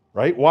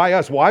 Right? Why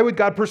us? Why would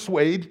God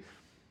persuade?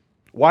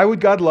 Why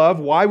would God love?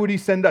 Why would he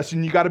send us?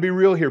 And you got to be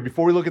real here.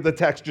 Before we look at the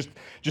text,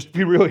 just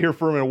be real here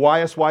for a minute.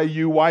 Why us? Why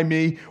you? Why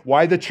me?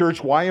 Why the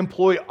church? Why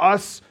employ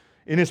us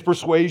in his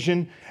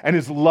persuasion and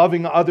his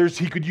loving others?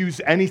 He could use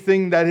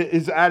anything that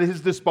is at his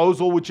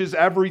disposal, which is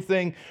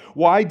everything.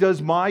 Why does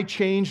my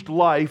changed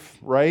life,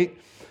 right?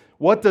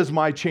 What does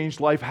my changed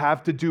life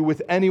have to do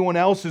with anyone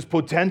else's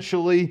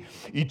potentially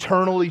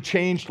eternally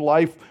changed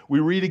life? We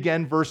read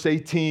again verse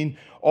 18.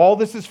 All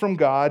this is from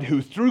God,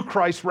 who through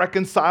Christ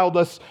reconciled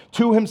us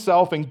to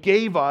himself and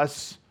gave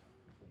us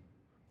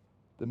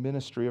the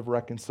ministry of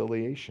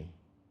reconciliation.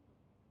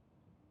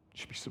 It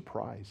should be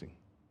surprising.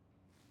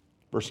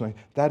 Verse 9,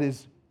 that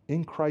is,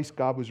 in Christ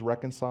God was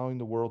reconciling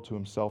the world to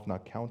himself,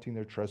 not counting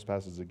their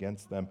trespasses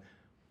against them.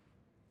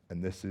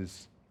 And this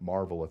is,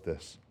 marvel at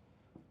this,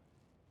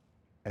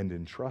 and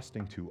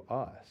entrusting to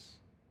us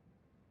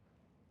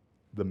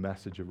the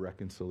message of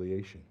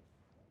reconciliation.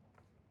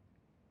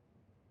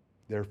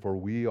 Therefore,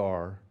 we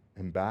are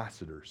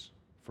ambassadors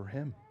for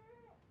him.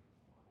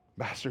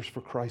 Ambassadors for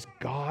Christ.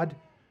 God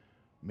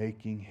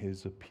making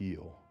his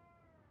appeal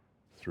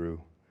through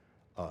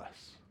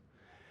us.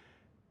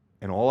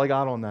 And all I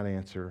got on that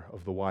answer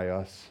of the why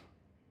us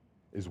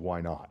is why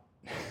not.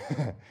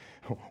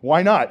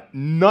 Why not?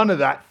 None of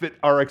that fit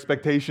our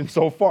expectations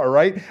so far,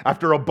 right?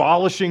 After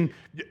abolishing,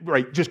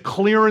 right, just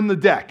clearing the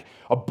deck,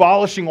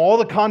 abolishing all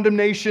the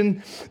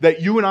condemnation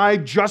that you and I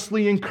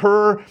justly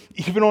incur,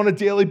 even on a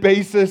daily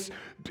basis,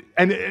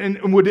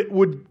 and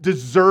would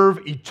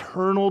deserve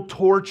eternal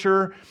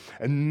torture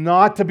and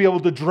not to be able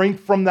to drink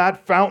from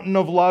that fountain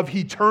of love.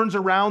 He turns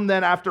around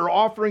then after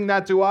offering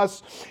that to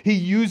us. He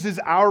uses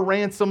our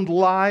ransomed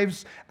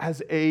lives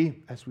as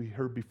we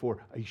heard before,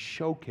 a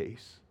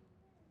showcase,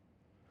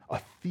 a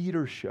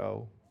theater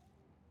show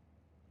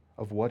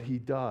of what he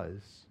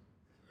does,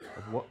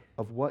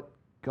 of what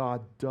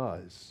God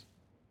does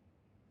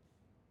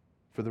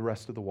for the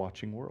rest of the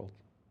watching world.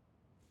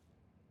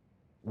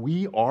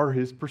 We are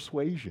his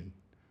persuasion.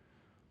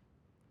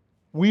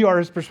 We are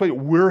his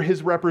persuasion. We're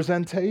his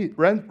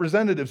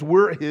representatives.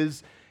 We're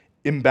his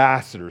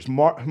ambassadors.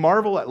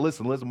 Marvel at,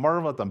 listen,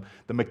 marvel at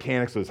the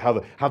mechanics of this,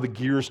 how the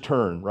gears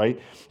turn,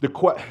 right?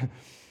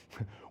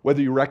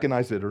 Whether you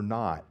recognize it or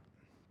not,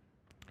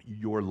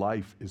 your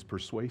life is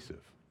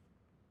persuasive.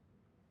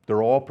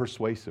 They're all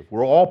persuasive.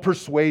 We're all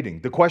persuading.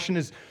 The question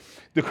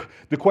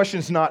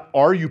is not,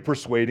 are you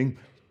persuading?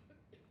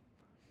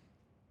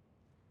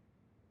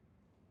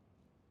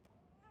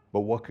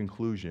 But what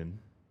conclusion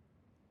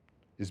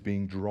is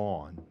being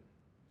drawn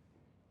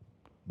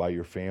by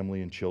your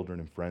family and children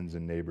and friends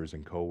and neighbors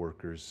and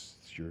coworkers,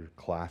 your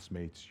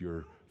classmates,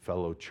 your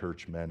fellow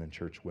churchmen and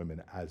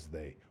churchwomen as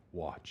they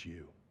watch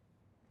you?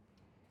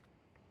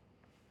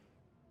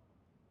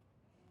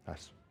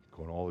 That's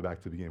going all the way back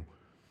to the beginning.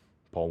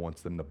 Paul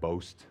wants them to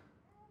boast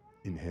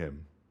in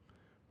him.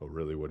 But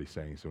really what he's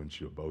saying is, I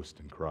want you to boast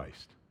in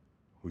Christ,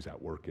 who's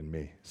at work in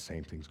me.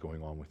 Same thing's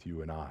going on with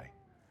you and I.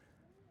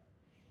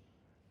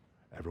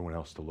 Everyone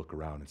else to look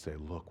around and say,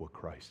 look what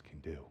Christ can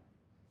do.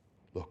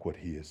 Look what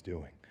he is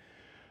doing.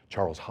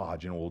 Charles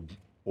Hodge, an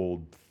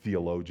old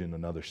theologian,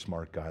 another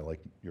smart guy like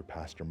your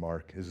Pastor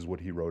Mark, this is what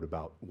he wrote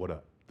about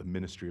what the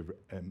ministry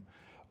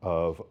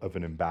of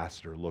an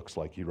ambassador looks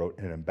like. He wrote,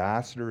 an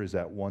ambassador is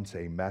at once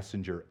a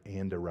messenger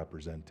and a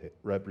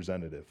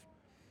representative.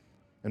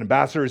 An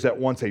ambassador is at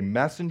once a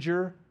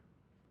messenger,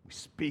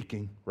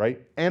 speaking,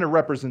 right, and a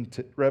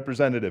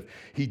representative.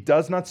 He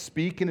does not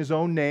speak in his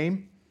own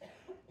name,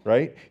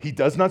 right? He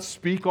does not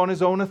speak on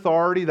his own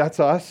authority.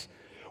 That's us.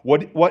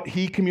 What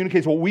he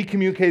communicates, what we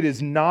communicate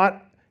is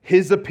not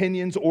his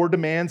opinions or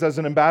demands as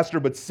an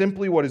ambassador, but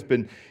simply what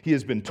he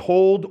has been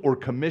told or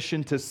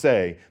commissioned to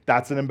say.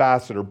 That's an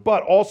ambassador.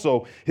 But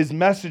also, his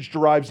message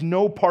derives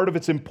no part of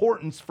its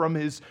importance from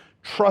his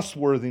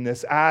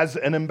trustworthiness as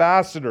an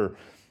ambassador.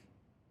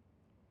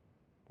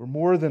 We're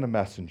more than a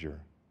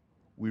messenger.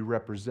 We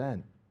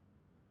represent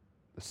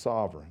the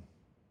sovereign.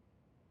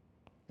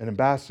 An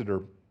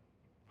ambassador,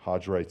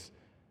 Hodge writes,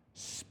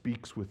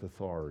 speaks with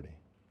authority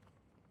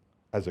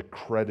as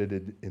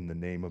accredited in the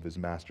name of his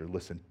master.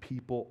 Listen,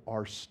 people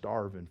are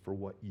starving for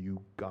what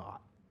you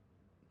got.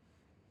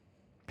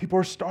 People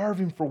are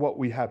starving for what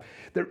we have.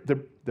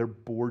 They're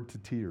bored to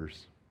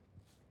tears.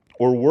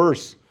 Or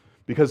worse,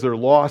 because they're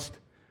lost,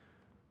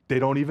 they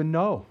don't even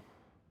know.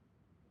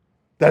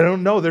 They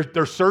don't know.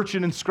 They're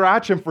searching and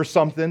scratching for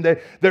something.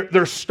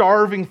 They're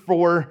starving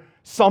for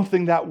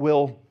something that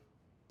will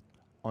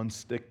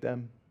unstick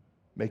them,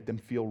 make them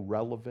feel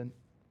relevant,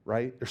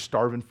 right? They're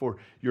starving for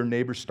your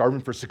neighbors,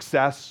 starving for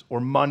success or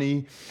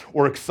money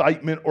or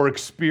excitement or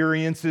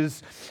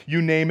experiences,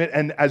 you name it.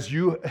 And as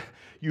you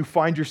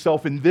find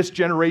yourself in this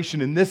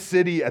generation, in this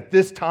city, at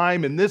this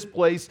time, in this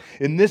place,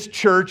 in this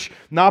church,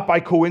 not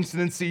by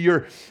coincidence,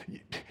 you're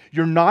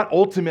not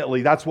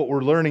ultimately, that's what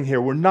we're learning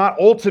here, we're not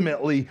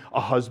ultimately a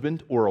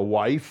husband or a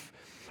wife,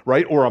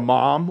 right? Or a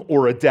mom,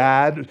 or a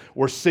dad,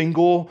 or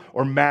single,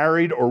 or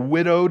married, or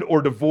widowed,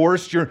 or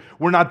divorced.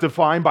 We're not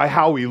defined by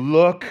how we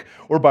look,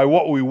 or by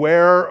what we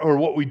wear, or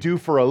what we do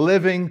for a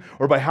living,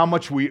 or by how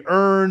much we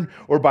earn,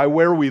 or by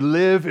where we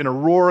live in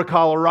Aurora,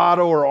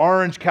 Colorado, or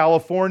Orange,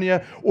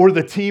 California, or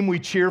the team we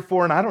cheer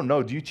for. And I don't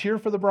know, do you cheer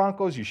for the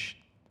Broncos?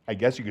 I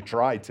guess you could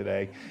try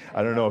today.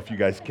 I don't know if you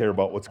guys care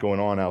about what's going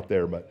on out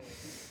there, but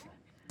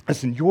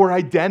listen, your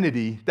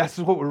identity, that's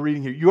what we're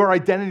reading here. Your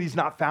identity is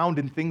not found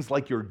in things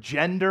like your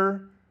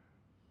gender,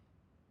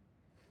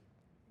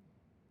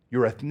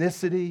 your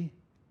ethnicity,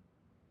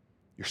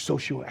 your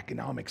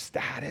socioeconomic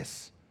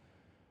status.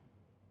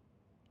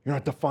 You're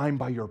not defined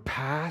by your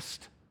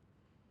past.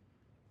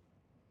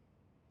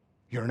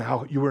 You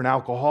were an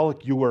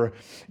alcoholic. You were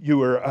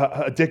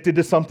addicted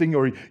to something,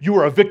 or you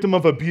were a victim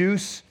of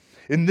abuse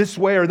in this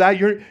way or that.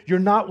 You're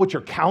not what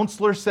your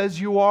counselor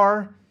says you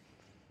are.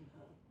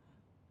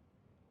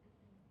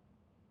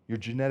 Your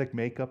genetic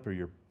makeup or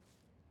your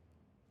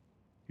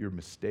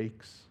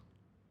mistakes.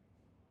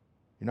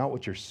 You're not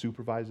what your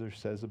supervisor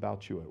says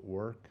about you at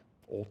work,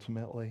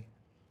 ultimately.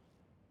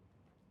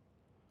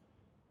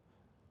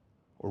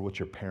 Or what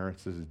your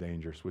parents, this is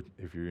dangerous,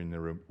 if you're in the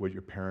room, what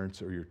your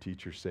parents or your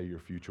teachers say your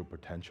future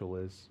potential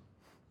is.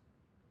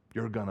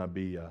 You're going to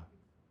be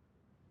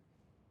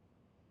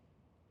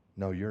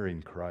No, you're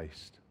in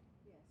Christ.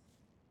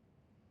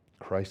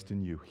 Christ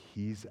in you.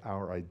 He's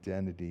our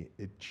identity.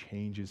 It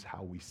changes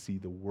how we see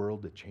the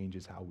world. It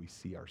changes how we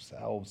see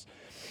ourselves.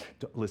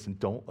 Listen,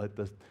 don't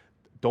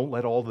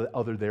let all the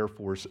other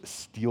therefores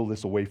steal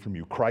this away from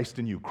you. Christ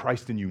in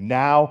you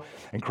now,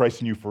 and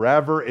Christ in you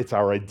forever. It's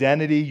our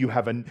identity. You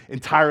have an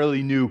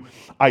entirely new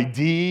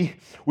ID,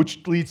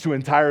 which leads to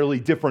entirely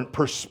different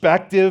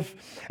perspective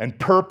and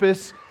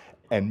purpose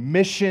and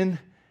mission.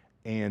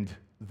 And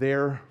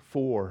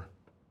therefore,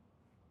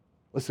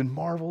 listen,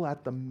 marvel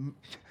at the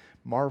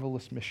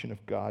marvelous mission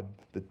of God.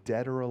 The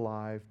dead are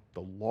alive,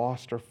 the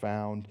lost are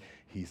found.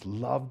 He's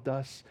loved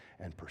us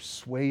and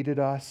persuaded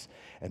us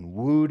and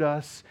wooed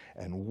us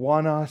and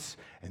won us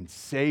and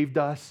saved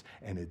us,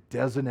 and it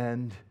doesn't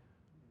end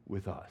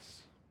with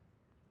us.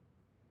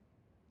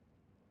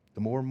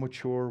 The more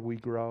mature we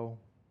grow,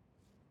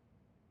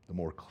 the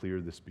more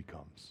clear this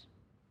becomes.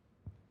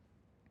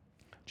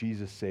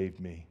 Jesus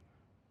saved me.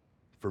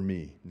 For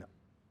me,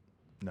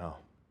 no.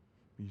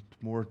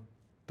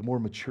 The more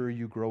mature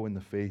you grow in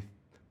the faith,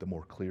 the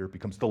more clear it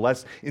becomes. The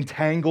less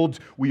entangled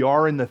we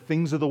are in the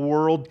things of the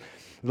world,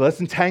 the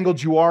less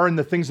entangled you are in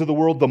the things of the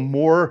world, the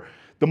more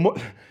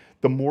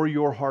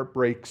your heart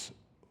breaks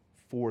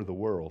for the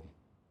world.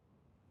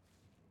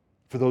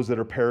 For those that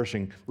are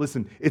perishing.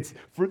 Listen, it's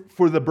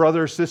for the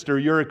brother or sister,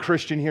 you're a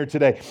Christian here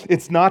today.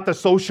 It's not the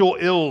social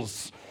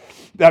ills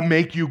that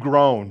make you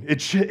groan.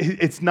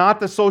 It's not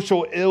the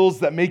social ills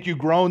that make you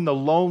groan, the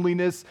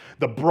loneliness,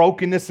 the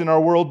brokenness in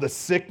our world, the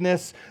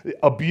sickness, the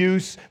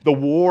abuse, the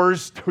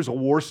wars. There was a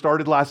war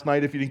started last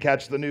night, if you didn't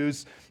catch the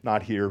news.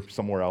 Not here,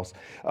 somewhere else.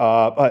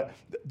 But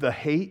the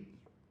hate,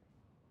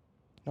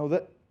 no,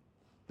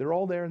 they're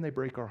all there and they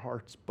break our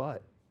hearts,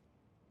 but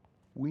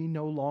we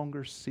no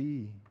longer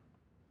see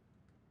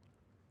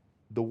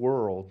the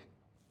world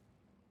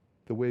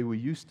the way we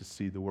used to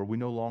see the world. We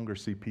no longer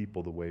see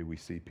people the way we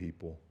see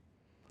people.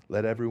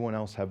 Let everyone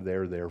else have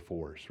their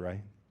therefores, right?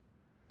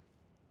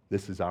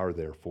 This is our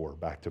therefore.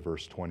 Back to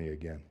verse 20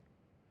 again.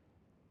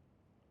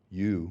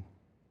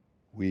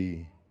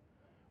 We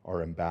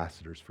are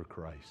ambassadors for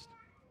Christ.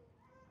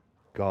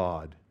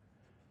 God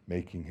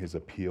making his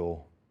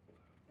appeal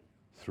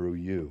through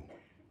you.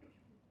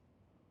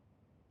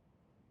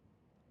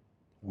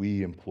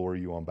 We implore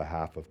you on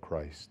behalf of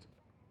Christ.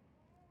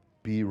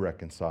 Be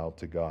reconciled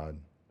to God.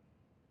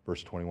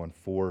 Verse 21,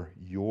 for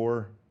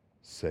your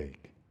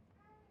sake.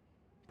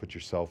 Put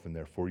yourself in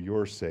there, for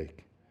your sake.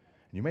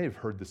 And you may have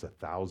heard this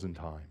 1,000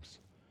 times,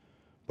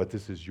 but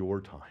this is your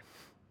time.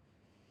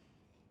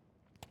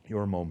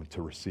 Your moment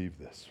to receive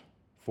this.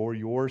 For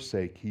your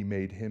sake, he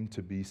made him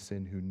to be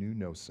sin who knew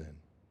no sin,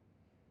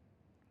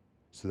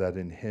 so that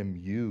in him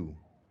you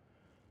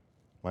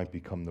might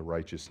become the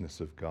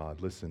righteousness of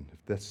God. Listen, if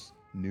that's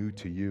new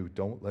to you,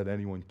 don't let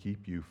anyone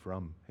keep you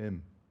from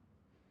him.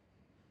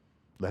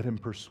 Let him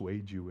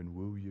persuade you and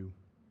woo you.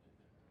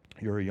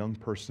 You're a young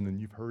person and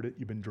you've heard it.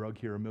 You've been drugged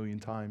here 1,000,000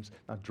 times.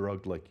 Not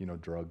drugged like,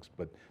 drugs,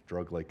 but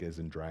drugged like as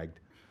in dragged.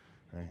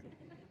 Right?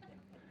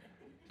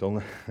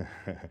 Don't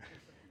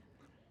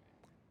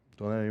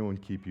let anyone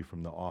keep you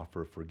from the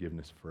offer of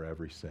forgiveness for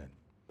every sin,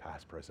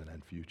 past, present,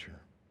 and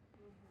future.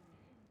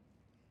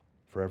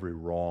 For every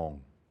wrong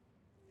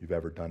you've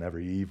ever done,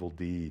 every evil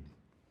deed,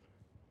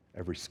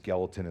 every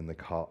skeleton in the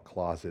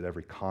closet,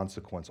 every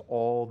consequence,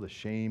 all the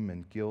shame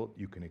and guilt,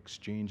 you can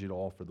exchange it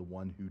all for the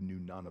one who knew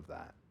none of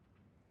that.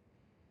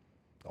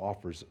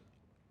 Offers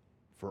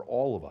for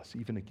all of us,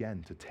 even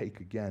again, to take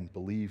again,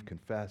 believe,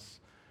 confess,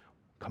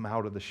 come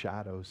out of the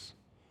shadows,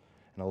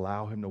 and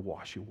allow him to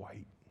wash you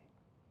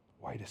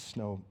white as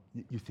snow.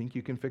 You think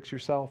you can fix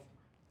yourself?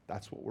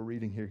 That's what we're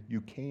reading here.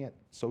 You can't.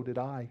 So did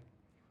I.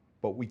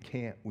 But we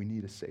can't. We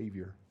need a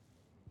Savior.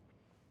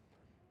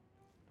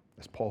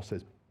 As Paul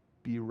says,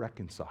 be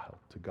reconciled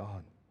to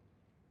God.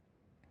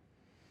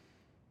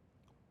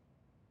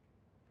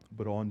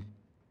 But on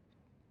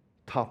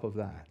top of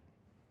that,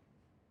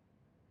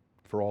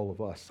 for all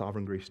of us,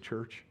 Sovereign Grace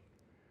Church,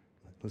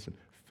 listen,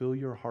 fill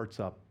your hearts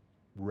up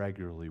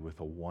regularly with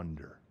a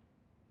wonder.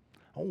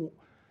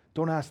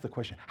 Don't ask the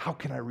question, how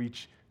can I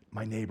reach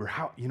my neighbor?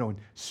 How,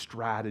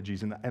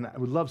 strategies. And I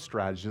would love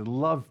strategies. I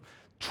love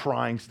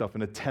trying stuff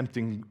and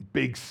attempting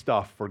big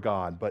stuff for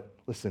God. But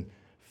listen,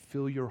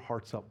 fill your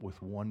hearts up with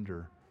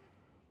wonder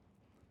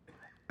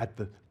at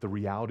the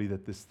reality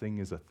that this thing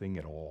is a thing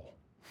at all.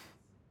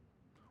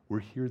 We're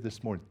here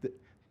this morning.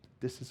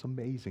 This is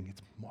amazing.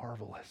 It's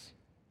marvelous.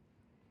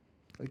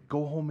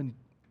 Go home and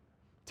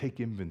take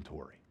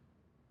inventory.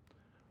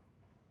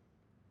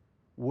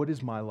 What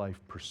is my life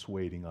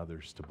persuading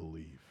others to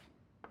believe,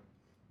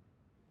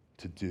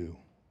 to do?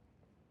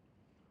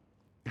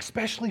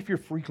 Especially if you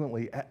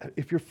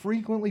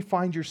frequently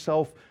find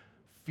yourself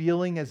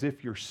feeling as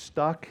if you're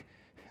stuck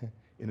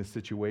in a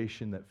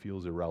situation that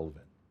feels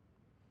irrelevant.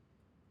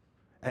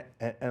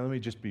 And let me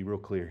just be real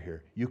clear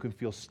here. You can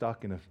feel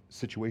stuck in a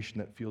situation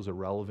that feels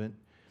irrelevant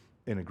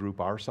in a group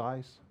our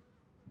size,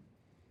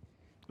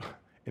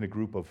 in a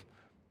group of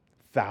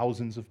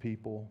thousands of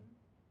people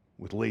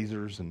with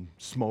lasers and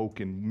smoke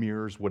and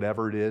mirrors,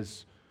 whatever it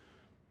is.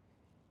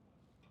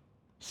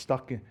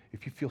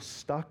 If you feel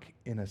stuck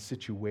in a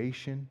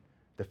situation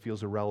that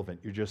feels irrelevant,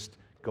 you're just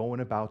going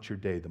about your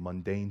day, the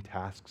mundane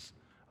tasks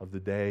of the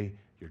day,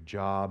 your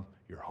job,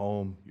 your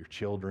home, your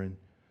children,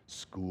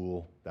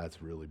 school.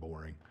 That's really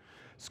boring.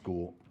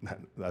 School,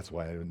 that's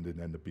why I didn't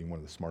end up being one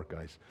of the smart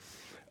guys.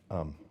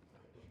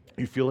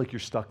 You feel like you're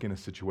stuck in a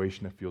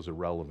situation that feels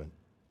irrelevant.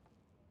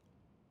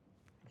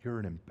 You're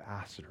an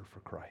ambassador for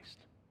Christ.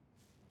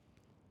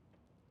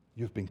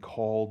 You've been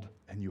called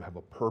and you have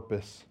a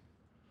purpose.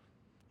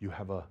 You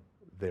have a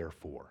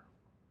therefore.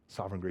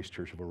 Sovereign Grace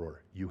Church of Aurora,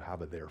 you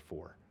have a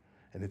therefore.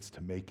 And it's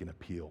to make an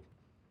appeal.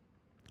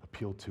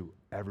 Appeal to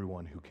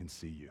everyone who can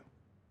see you.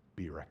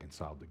 Be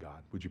reconciled to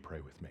God. Would you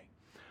pray with me?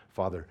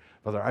 Father,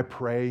 I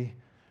pray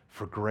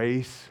for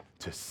grace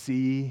to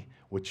see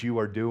what you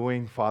are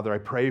doing. Father, I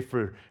pray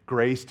for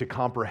grace to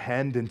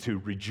comprehend and to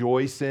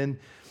rejoice in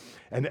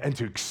and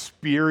to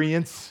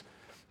experience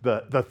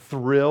the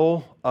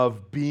thrill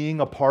of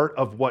being a part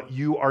of what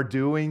you are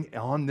doing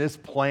on this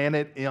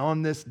planet,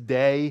 on this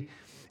day,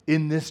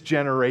 in this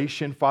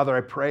generation. Father,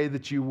 I pray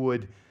that you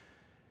would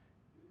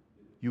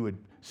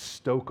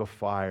stoke a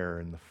fire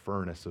in the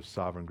furnace of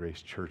Sovereign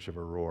Grace Church of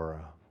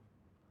Aurora,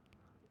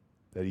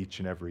 that each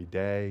and every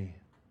day,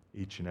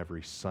 each and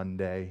every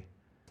Sunday,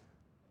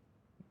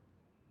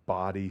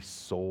 body,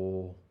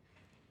 soul,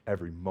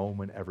 every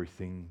moment,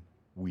 everything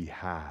we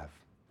have,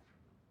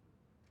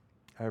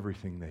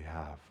 everything they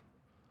have,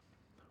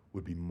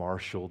 would be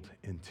marshaled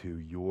into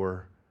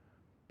your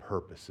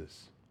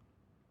purposes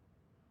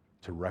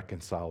to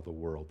reconcile the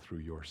world through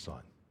your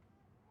Son.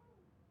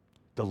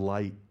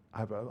 Delight,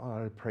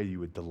 I pray you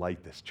would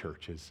delight this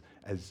church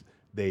as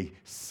they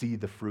see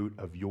the fruit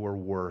of your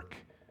work,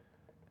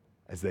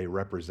 as they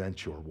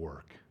represent your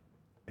work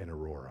in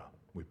Aurora,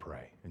 we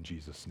pray. In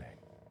Jesus' name,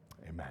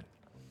 amen.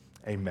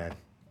 Amen.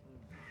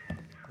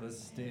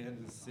 Let's stand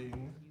and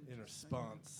sing in response.